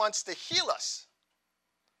that he wants to heal us.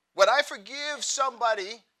 When I forgive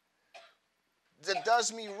somebody that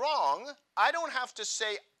does me wrong, I don't have to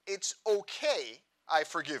say, it's okay, I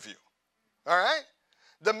forgive you. All right?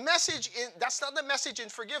 The message that's not the message in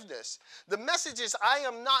forgiveness. The message is, I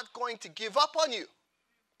am not going to give up on you.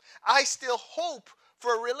 I still hope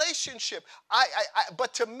for a relationship.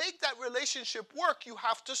 But to make that relationship work, you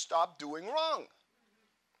have to stop doing wrong.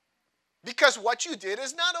 Because what you did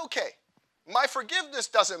is not okay. My forgiveness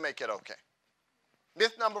doesn't make it okay.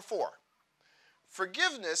 Myth number 4.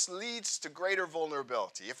 Forgiveness leads to greater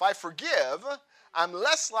vulnerability. If I forgive, I'm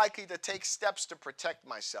less likely to take steps to protect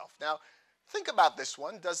myself. Now, think about this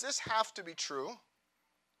one. Does this have to be true?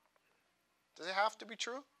 Does it have to be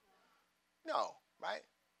true? No, right?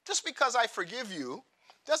 Just because I forgive you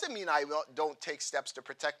doesn't mean I don't take steps to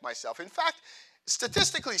protect myself. In fact,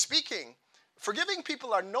 statistically speaking, forgiving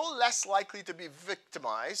people are no less likely to be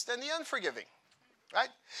victimized than the unforgiving. Right?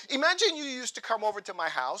 Imagine you used to come over to my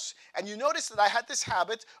house and you noticed that I had this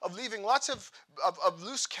habit of leaving lots of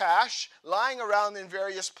loose cash lying around in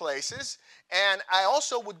various places, and I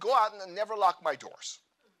also would go out and never lock my doors.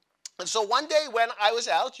 And so one day when I was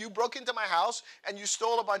out, you broke into my house and you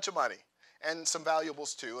stole a bunch of money and some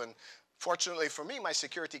valuables too. And fortunately for me, my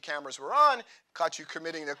security cameras were on, caught you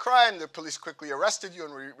committing a crime. The police quickly arrested you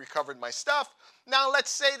and recovered my stuff. Now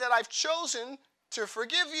let's say that I've chosen to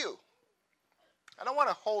forgive you. I don't want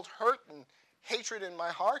to hold hurt and hatred in my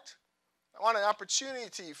heart. I want an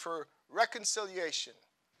opportunity for reconciliation.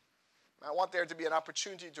 I want there to be an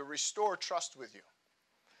opportunity to restore trust with you.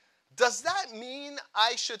 Does that mean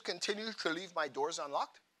I should continue to leave my doors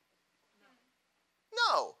unlocked?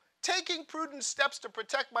 No. Taking prudent steps to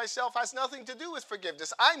protect myself has nothing to do with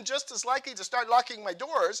forgiveness. I'm just as likely to start locking my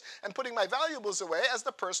doors and putting my valuables away as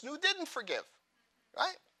the person who didn't forgive.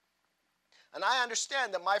 Right? And I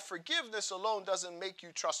understand that my forgiveness alone doesn't make you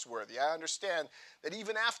trustworthy. I understand that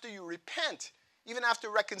even after you repent, even after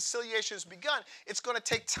reconciliation has begun, it's going to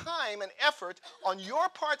take time and effort on your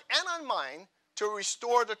part and on mine to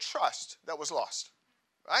restore the trust that was lost.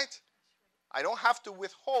 Right? I don't have to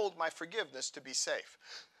withhold my forgiveness to be safe.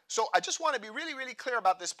 So I just want to be really, really clear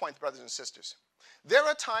about this point, brothers and sisters. There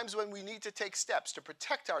are times when we need to take steps to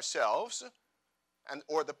protect ourselves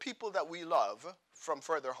or the people that we love from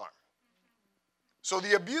further harm. So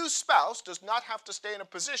the abused spouse does not have to stay in a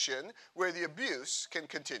position where the abuse can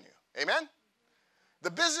continue. Amen?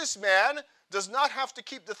 The businessman does not have to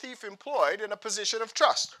keep the thief employed in a position of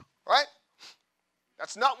trust. Right?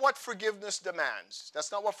 That's not what forgiveness demands.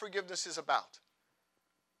 That's not what forgiveness is about.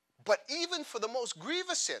 But even for the most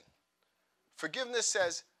grievous sin, forgiveness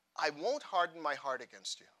says, I won't harden my heart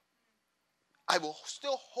against you. I will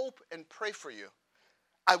still hope and pray for you.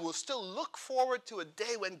 I will still look forward to a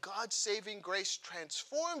day when God's saving grace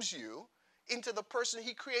transforms you into the person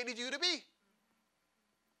he created you to be.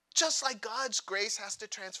 Just like God's grace has to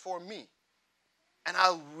transform me. And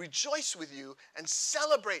I'll rejoice with you and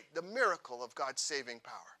celebrate the miracle of God's saving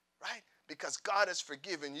power, right? Because God has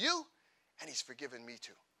forgiven you and he's forgiven me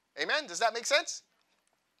too. Amen? Does that make sense?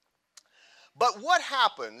 But what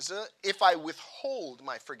happens if I withhold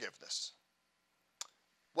my forgiveness?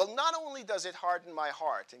 Well, not only does it harden my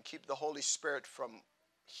heart and keep the Holy Spirit from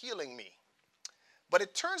healing me, but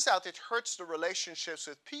it turns out it hurts the relationships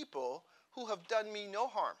with people who have done me no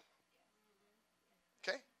harm.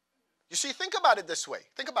 Okay? You see, think about it this way.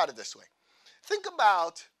 Think about it this way. Think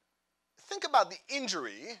about the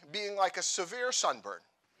injury being like a severe sunburn.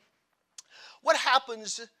 What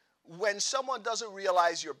happens when someone doesn't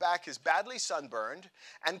realize your back is badly sunburned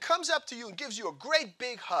and comes up to you and gives you a great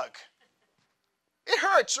big hug? It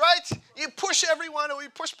hurts, right? You push everyone or you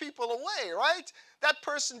push people away, right? That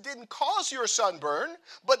person didn't cause your sunburn,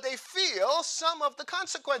 but they feel some of the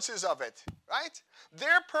consequences of it, right?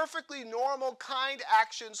 Their perfectly normal, kind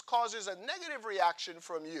actions causes a negative reaction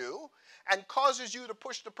from you and causes you to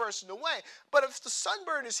push the person away. But if the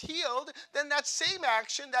sunburn is healed, then that same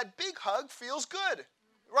action, that big hug, feels good,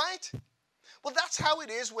 right? Well, that's how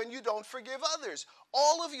it is when you don't forgive others.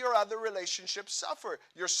 All of your other relationships suffer.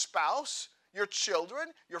 Your spouse, your children,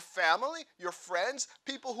 your family, your friends,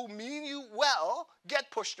 people who mean you well,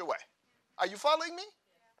 get pushed away. Are you following me?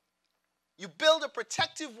 You build a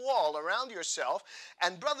protective wall around yourself,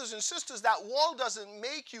 and brothers and sisters, that wall doesn't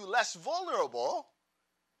make you less vulnerable.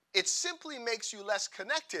 It simply makes you less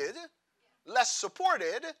connected, less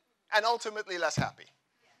supported, and ultimately less happy.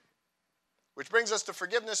 Which brings us to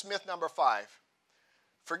forgiveness myth number 5.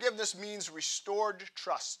 Forgiveness means restored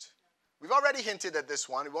trust. We've already hinted at this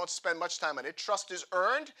one. We won't spend much time on it. Trust is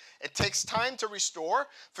earned. It takes time to restore.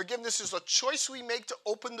 Forgiveness is a choice we make to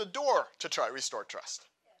open the door to try to restore trust.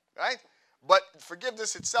 Right? But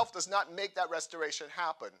forgiveness itself does not make that restoration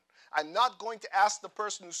happen. I'm not going to ask the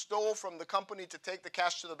person who stole from the company to take the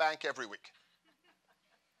cash to the bank every week.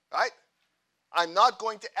 Right? I'm not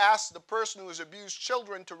going to ask the person who has abused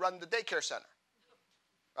children to run the daycare center.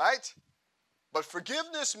 Right? But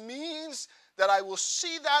forgiveness means that I will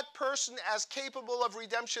see that person as capable of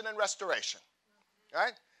redemption and restoration.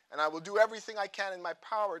 Right? And I will do everything I can in my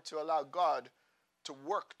power to allow God to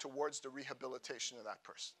work towards the rehabilitation of that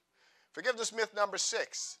person. Forgiveness myth number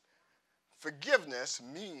 6. Forgiveness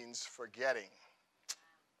means forgetting.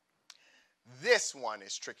 This one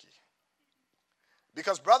is tricky.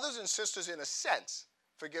 Because brothers and sisters, in a sense,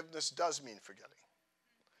 forgiveness does mean forgetting.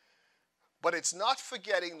 But it's not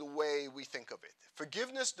forgetting the way we think of it.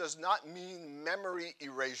 Forgiveness does not mean memory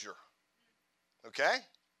erasure. Okay?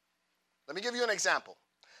 Let me give you an example.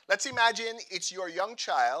 Let's imagine it's your young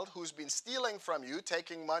child who's been stealing from you,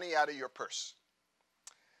 taking money out of your purse.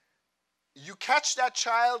 you catch that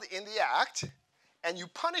child in the act and you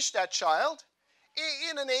punish that child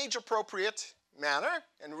in an age-appropriate manner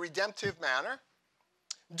and redemptive manner,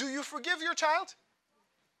 do you forgive your child?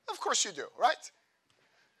 Of course you do, right?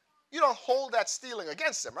 You don't hold that stealing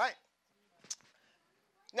against them, right?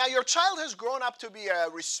 Now, your child has grown up to be a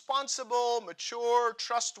responsible, mature,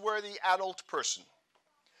 trustworthy adult person.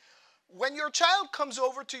 When your child comes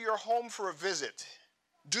over to your home for a visit,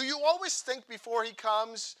 do you always think before he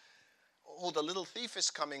comes, oh, the little thief is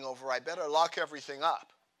coming over, I better lock everything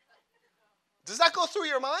up? Does that go through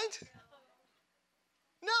your mind?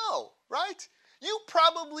 No, right? You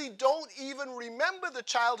probably don't even remember the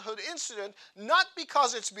childhood incident, not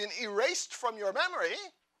because it's been erased from your memory,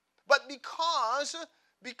 but because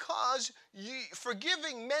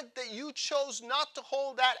forgiving meant that you chose not to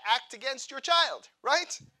hold that act against your child,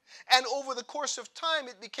 right? And over the course of time,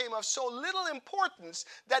 it became of so little importance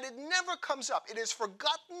that it never comes up. It is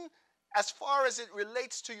forgotten as far as it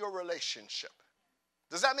relates to your relationship.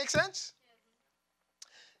 Does that make sense?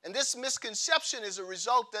 And this misconception is a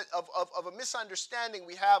result of a misunderstanding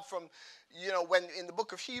we have from, when in the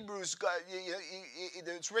book of Hebrews,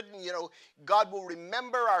 it's written, God will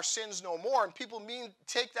remember our sins no more. And people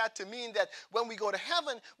take that to mean that when we go to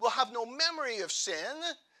heaven, we'll have no memory of sin,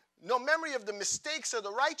 no memory of the mistakes of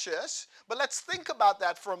the righteous. But let's think about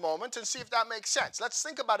that for a moment and see if that makes sense. Let's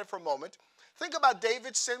think about it for a moment. Think about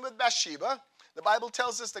David's sin with Bathsheba. The Bible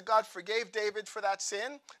tells us that God forgave David for that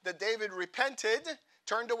sin, that David repented,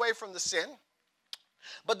 turned away from the sin.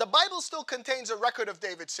 But the Bible still contains a record of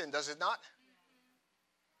David's sin, does it not?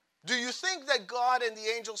 Do you think that God and the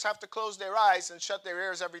angels have to close their eyes and shut their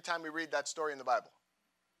ears every time we read that story in the Bible?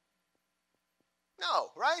 No,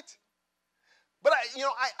 right? But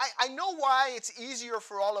I know why it's easier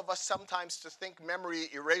for all of us sometimes to think memory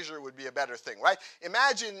erasure would be a better thing, right?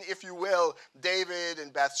 Imagine, if you will, David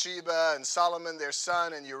and Bathsheba and Solomon, their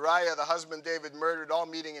son, and Uriah, the husband David murdered, all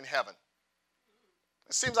meeting in heaven.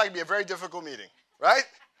 It seems like it'd be a very difficult meeting, right?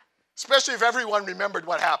 Especially if everyone remembered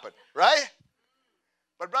what happened, right?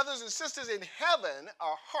 But brothers and sisters, in heaven,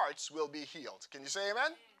 our hearts will be healed. Can you say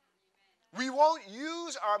amen? We won't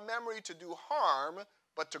use our memory to do harm,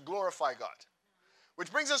 but to glorify God.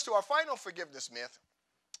 Which brings us to our final forgiveness myth.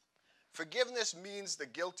 Forgiveness means the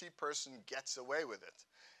guilty person gets away with it.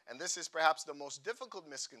 And this is perhaps the most difficult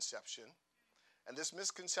misconception. And this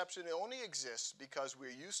misconception only exists because we're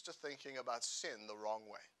used to thinking about sin the wrong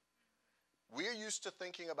way. We're used to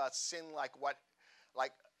thinking about sin like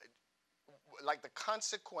the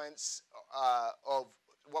consequence of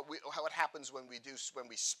what happens when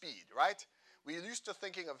we speed, right? We're used to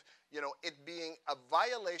thinking of it being a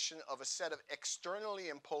violation of a set of externally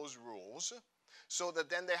imposed rules, so that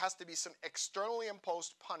then there has to be some externally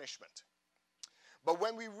imposed punishment. But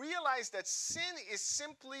when we realize that sin is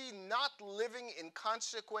simply not living in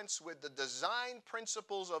consequence with the design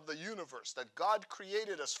principles of the universe that God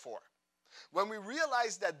created us for, when we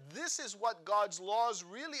realize that this is what God's laws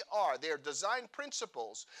really are, their design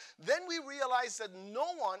principles, then we realize that no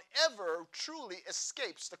one ever truly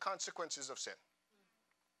escapes the consequences of sin.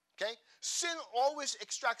 Okay? Sin always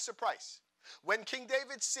extracts a price. When King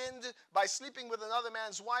David sinned by sleeping with another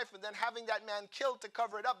man's wife and then having that man killed to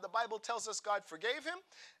cover it up, the Bible tells us God forgave him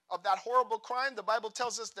of that horrible crime. The Bible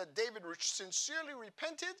tells us that David sincerely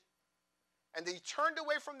repented and he turned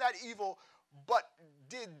away from that evil. But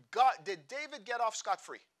did David get off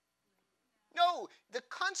scot-free? No. The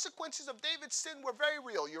consequences of David's sin were very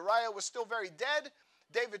real. Uriah was still very dead.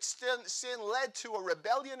 David's sin led to a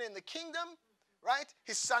rebellion in the kingdom. Right?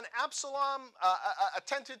 His son Absalom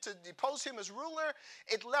attempted to depose him as ruler.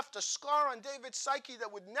 It left a scar on David's psyche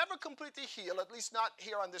that would never completely heal, at least not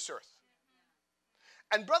here on this earth.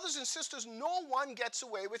 And brothers and sisters, no one gets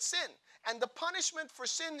away with sin. And the punishment for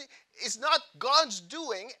sin is not God's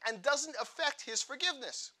doing and doesn't affect his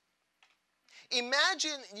forgiveness.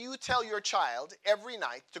 Imagine you tell your child every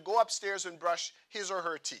night to go upstairs and brush his or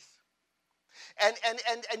her teeth.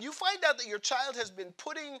 And you find out that your child has been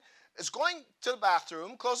is going to the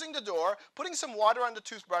bathroom, closing the door, putting some water on the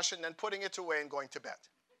toothbrush, and then putting it away and going to bed.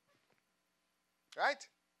 Right?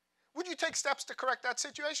 Would you take steps to correct that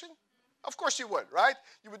situation? Of course you would, right?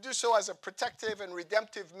 You would do so as a protective and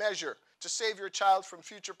redemptive measure to save your child from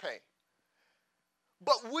future pain.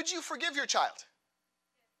 But would you forgive your child?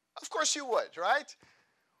 Of course you would, right?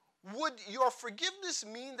 Would your forgiveness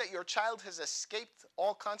mean that your child has escaped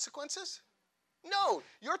all consequences? No,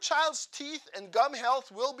 your child's teeth and gum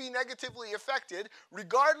health will be negatively affected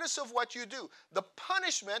regardless of what you do. The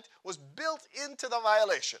punishment was built into the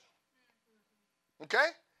violation. Okay?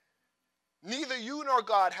 Neither you nor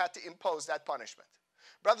God had to impose that punishment.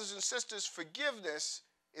 Brothers and sisters, forgiveness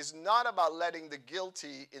is not about letting the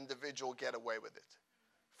guilty individual get away with it.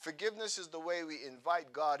 Forgiveness is the way we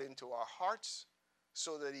invite God into our hearts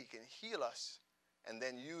so that he can heal us and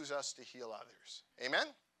then use us to heal others. Amen?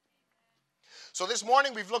 So this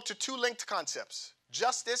morning we've looked at two linked concepts: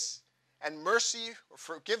 justice and mercy, or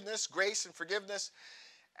forgiveness, grace and forgiveness.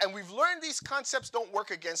 And we've learned these concepts don't work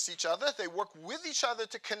against each other. They work with each other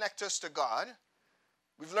to connect us to God.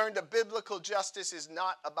 We've learned that biblical justice is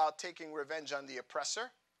not about taking revenge on the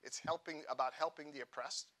oppressor. It's about helping the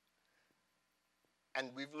oppressed.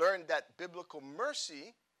 And we've learned that biblical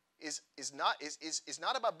mercy is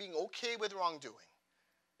not about being okay with wrongdoing.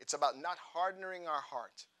 It's about not hardening our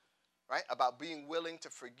heart, right? About being willing to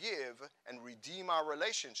forgive and redeem our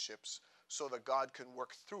relationships so that God can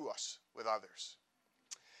work through us with others.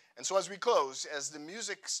 And so as we close, as the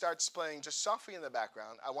music starts playing just softly in the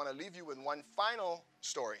background, I want to leave you with one final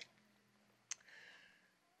story.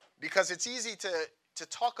 Because it's easy to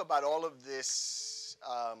talk about all of this,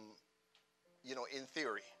 in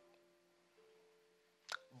theory.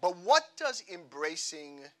 But what does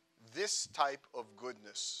embracing this type of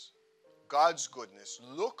goodness, God's goodness,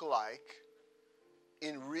 look like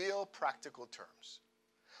in real practical terms?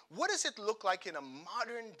 What does it look like in a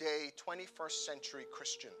modern day 21st century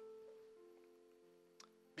Christian?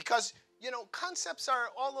 Because, concepts are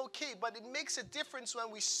all okay, but it makes a difference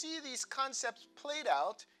when we see these concepts played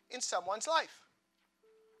out in someone's life.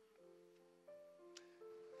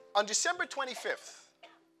 On December 25th,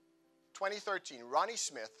 2013, Ronnie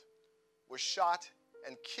Smith was shot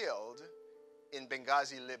and killed in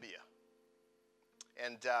Benghazi, Libya.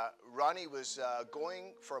 And Ronnie was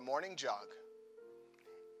going for a morning jog.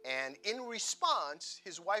 And in response,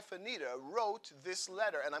 his wife Anita wrote this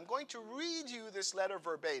letter. And I'm going to read you this letter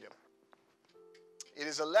verbatim. It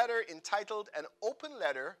is a letter entitled "An Open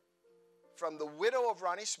Letter from the Widow of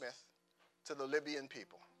Ronnie Smith to the Libyan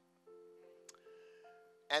People."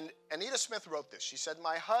 And Anita Smith wrote this. She said,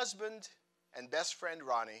 "My husband and best friend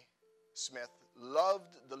Ronnie Smith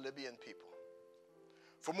loved the Libyan people.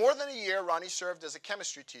 For more than a year, Ronnie served as a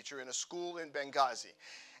chemistry teacher in a school in Benghazi.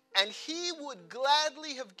 And he would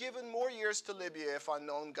gladly have given more years to Libya if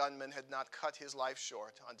unknown gunmen had not cut his life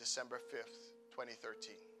short on December 5th,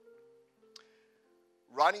 2013.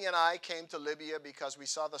 Ronnie and I came to Libya because we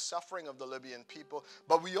saw the suffering of the Libyan people,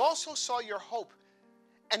 but we also saw your hope,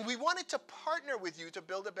 and we wanted to partner with you to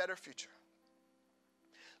build a better future.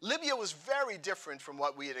 Libya was very different from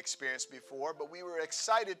what we had experienced before, but we were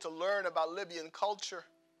excited to learn about Libyan culture.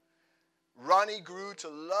 Ronnie grew to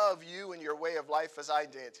love you and your way of life as I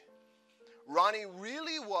did. Ronnie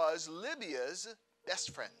really was Libya's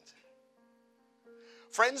best friend.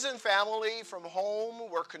 Friends and family from home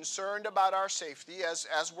were concerned about our safety,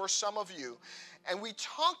 as were some of you. And we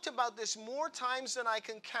talked about this more times than I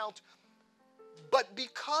can count. But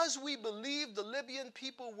because we believed the Libyan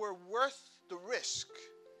people were worth the risk,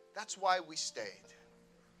 that's why we stayed.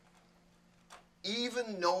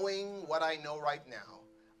 Even knowing what I know right now,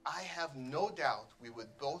 I have no doubt we would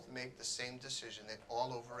both make the same decision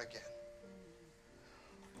all over again.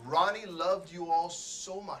 Ronnie loved you all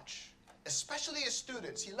so much, especially as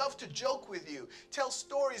students. He loved to joke with you, tell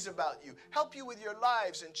stories about you, help you with your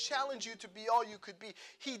lives, and challenge you to be all you could be.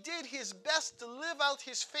 He did his best to live out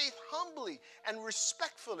his faith humbly and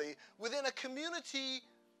respectfully within a community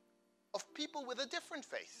of people with a different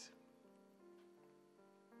faith.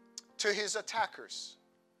 To his attackers,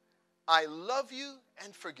 I love you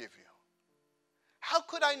and forgive you. How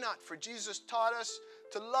could I not? For Jesus taught us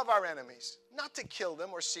to love our enemies, not to kill them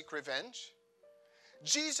or seek revenge.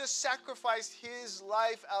 Jesus sacrificed his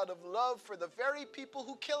life out of love for the very people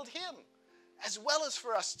who killed him, as well as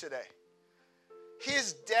for us today.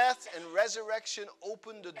 His death and resurrection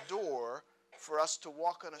opened a door for us to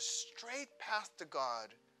walk on a straight path to God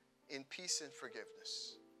in peace and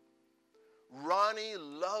forgiveness. Ronnie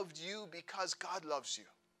loved you because God loves you.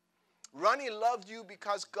 Ronnie loved you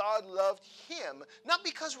because God loved him, not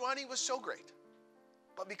because Ronnie was so great,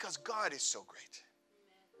 but because God is so great.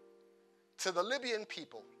 To the Libyan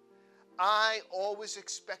people, I always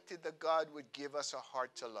expected that God would give us a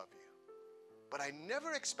heart to love you. But I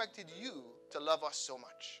never expected you to love us so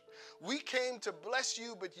much. We came to bless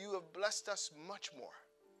you, but you have blessed us much more.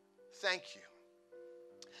 Thank you.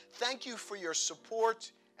 Thank you for your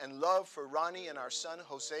support and love for Ronnie and our son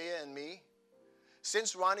Hosea and me.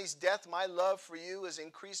 Since Ronnie's death, my love for you has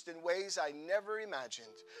increased in ways I never imagined.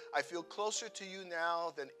 I feel closer to you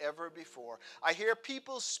now than ever before. I hear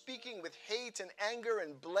people speaking with hate and anger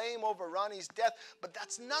and blame over Ronnie's death, but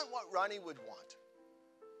that's not what Ronnie would want.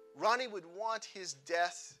 Ronnie would want his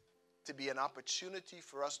death to be an opportunity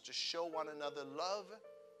for us to show one another love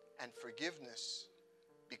and forgiveness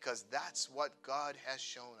because that's what God has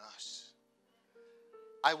shown us.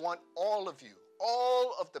 I want all of you,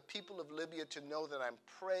 all of the people of Libya, to know that I'm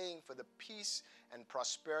praying for the peace and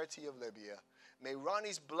prosperity of Libya. May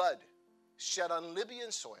Ronnie's blood shed on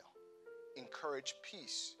Libyan soil encourage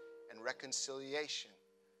peace and reconciliation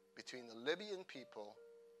between the Libyan people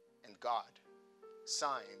and God.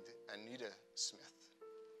 Signed, Anita Smith.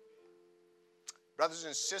 Brothers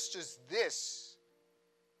and sisters, this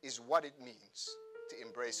is what it means to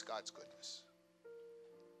embrace God's goodness.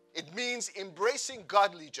 It means embracing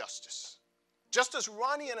godly justice. Just as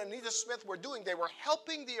Ronnie and Anita Smith were doing, they were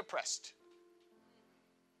helping the oppressed.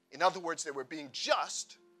 In other words, they were being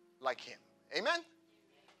just like him. Amen?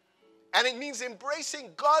 And it means embracing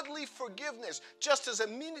godly forgiveness, just as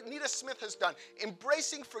Anita Smith has done.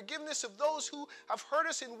 Embracing forgiveness of those who have hurt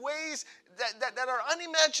us in ways that are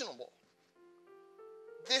unimaginable.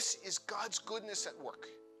 This is God's goodness at work.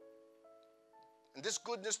 And this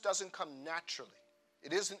goodness doesn't come naturally.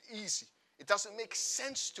 It isn't easy. It doesn't make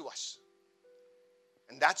sense to us.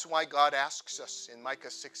 And that's why God asks us in Micah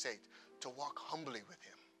 6:8 to walk humbly with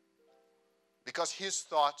him. Because his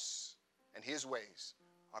thoughts and his ways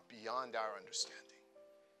are beyond our understanding.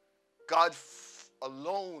 God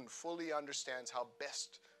alone fully understands how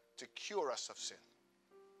best to cure us of sin.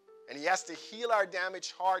 And he has to heal our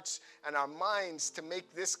damaged hearts and our minds to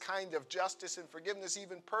make this kind of justice and forgiveness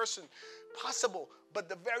even possible. But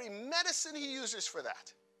the very medicine he uses for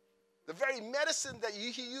that, the very medicine that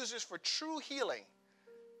he uses for true healing,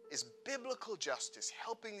 is biblical justice,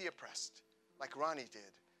 helping the oppressed, like Ronnie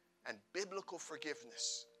did, and biblical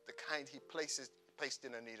forgiveness, the kind he placed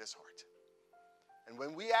in Anita's heart. And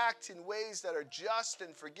when we act in ways that are just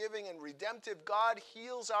and forgiving and redemptive, God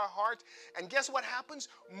heals our heart. And guess what happens?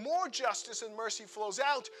 More justice and mercy flows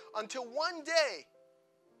out until one day,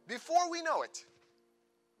 before we know it,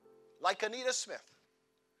 like Anita Smith,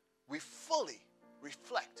 we fully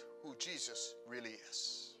reflect who Jesus really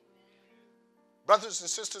is. Brothers and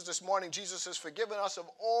sisters, this morning, Jesus has forgiven us of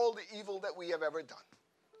all the evil that we have ever done,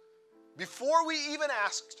 before we even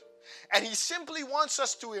asked. And he simply wants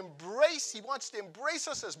us to embrace, he wants to embrace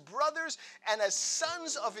us as brothers and as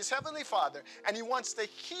sons of his heavenly Father. And he wants to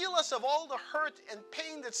heal us of all the hurt and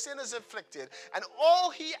pain that sin has inflicted. And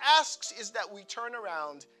all he asks is that we turn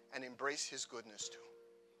around and embrace his goodness too.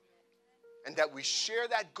 And that we share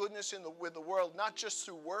that goodness with the world, not just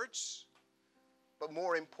through words, but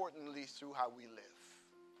more importantly through how we live.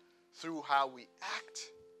 Through how we act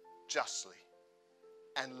justly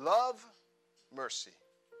and love mercy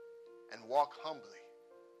and walk humbly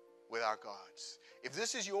with our gods. If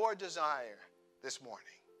this is your desire this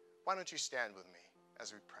morning, why don't you stand with me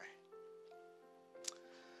as we pray?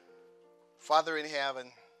 Father in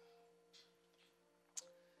heaven,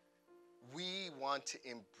 we want to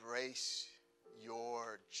embrace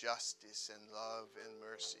your justice and love and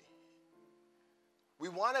mercy. We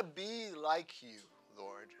want to be like you,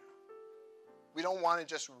 Lord. We don't want to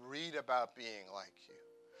just read about being like you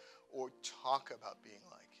or talk about being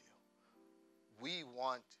like you. We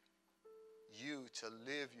want you to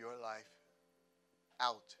live your life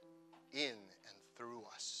out in and through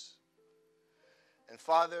us. And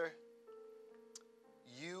Father,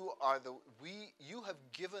 you have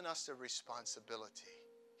given us a responsibility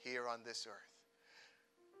here on this earth.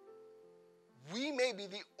 We may be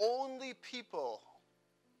the only people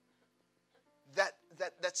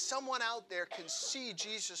that someone out there can see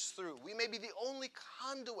Jesus through. We may be the only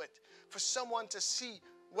conduit for someone to see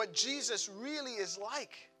what Jesus really is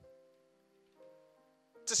like.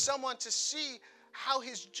 To someone to see how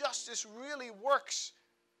his justice really works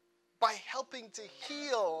by helping to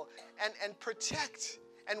heal and protect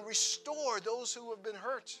and restore those who have been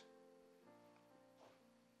hurt.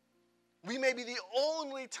 We may be the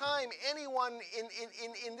only time anyone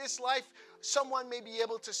in this life, someone may be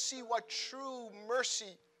able to see what true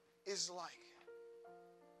mercy is like.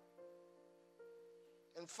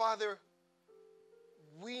 And Father,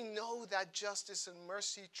 we know that justice and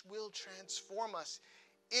mercy will transform us.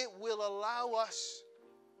 It will allow us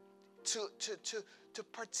to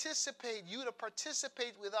participate, you to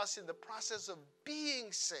participate with us in the process of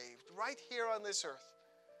being saved right here on this earth,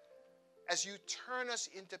 as you turn us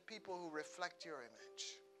into people who reflect your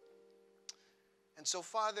image. And so,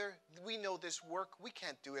 Father, we know this work, we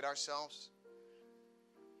can't do it ourselves.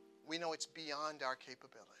 We know it's beyond our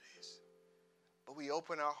capabilities. But we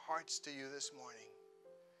open our hearts to you this morning,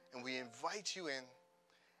 and we invite you in,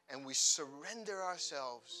 and we surrender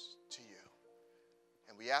ourselves to you.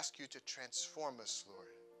 And we ask you to transform us,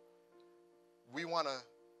 Lord. We want to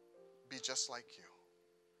be just like you.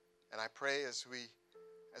 And I pray as we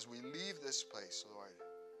leave this place, Lord,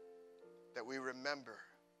 that we remember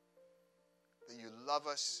that you love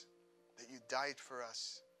us, that you died for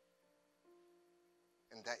us,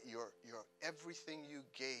 and that your everything you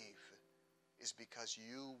gave is because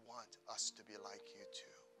you want us to be like you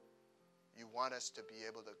too. You want us to be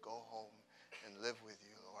able to go home and live with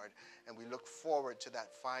you, Lord. And we look forward to that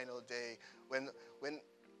final day when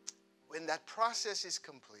that process is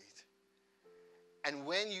complete. And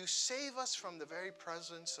when you save us from the very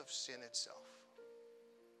presence of sin itself.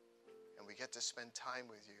 And we get to spend time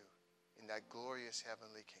with you in that glorious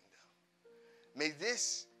heavenly kingdom. May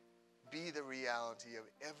this be the reality of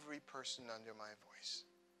every person under my voice.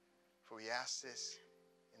 For we ask this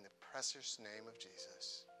in the precious name of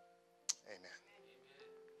Jesus. Amen.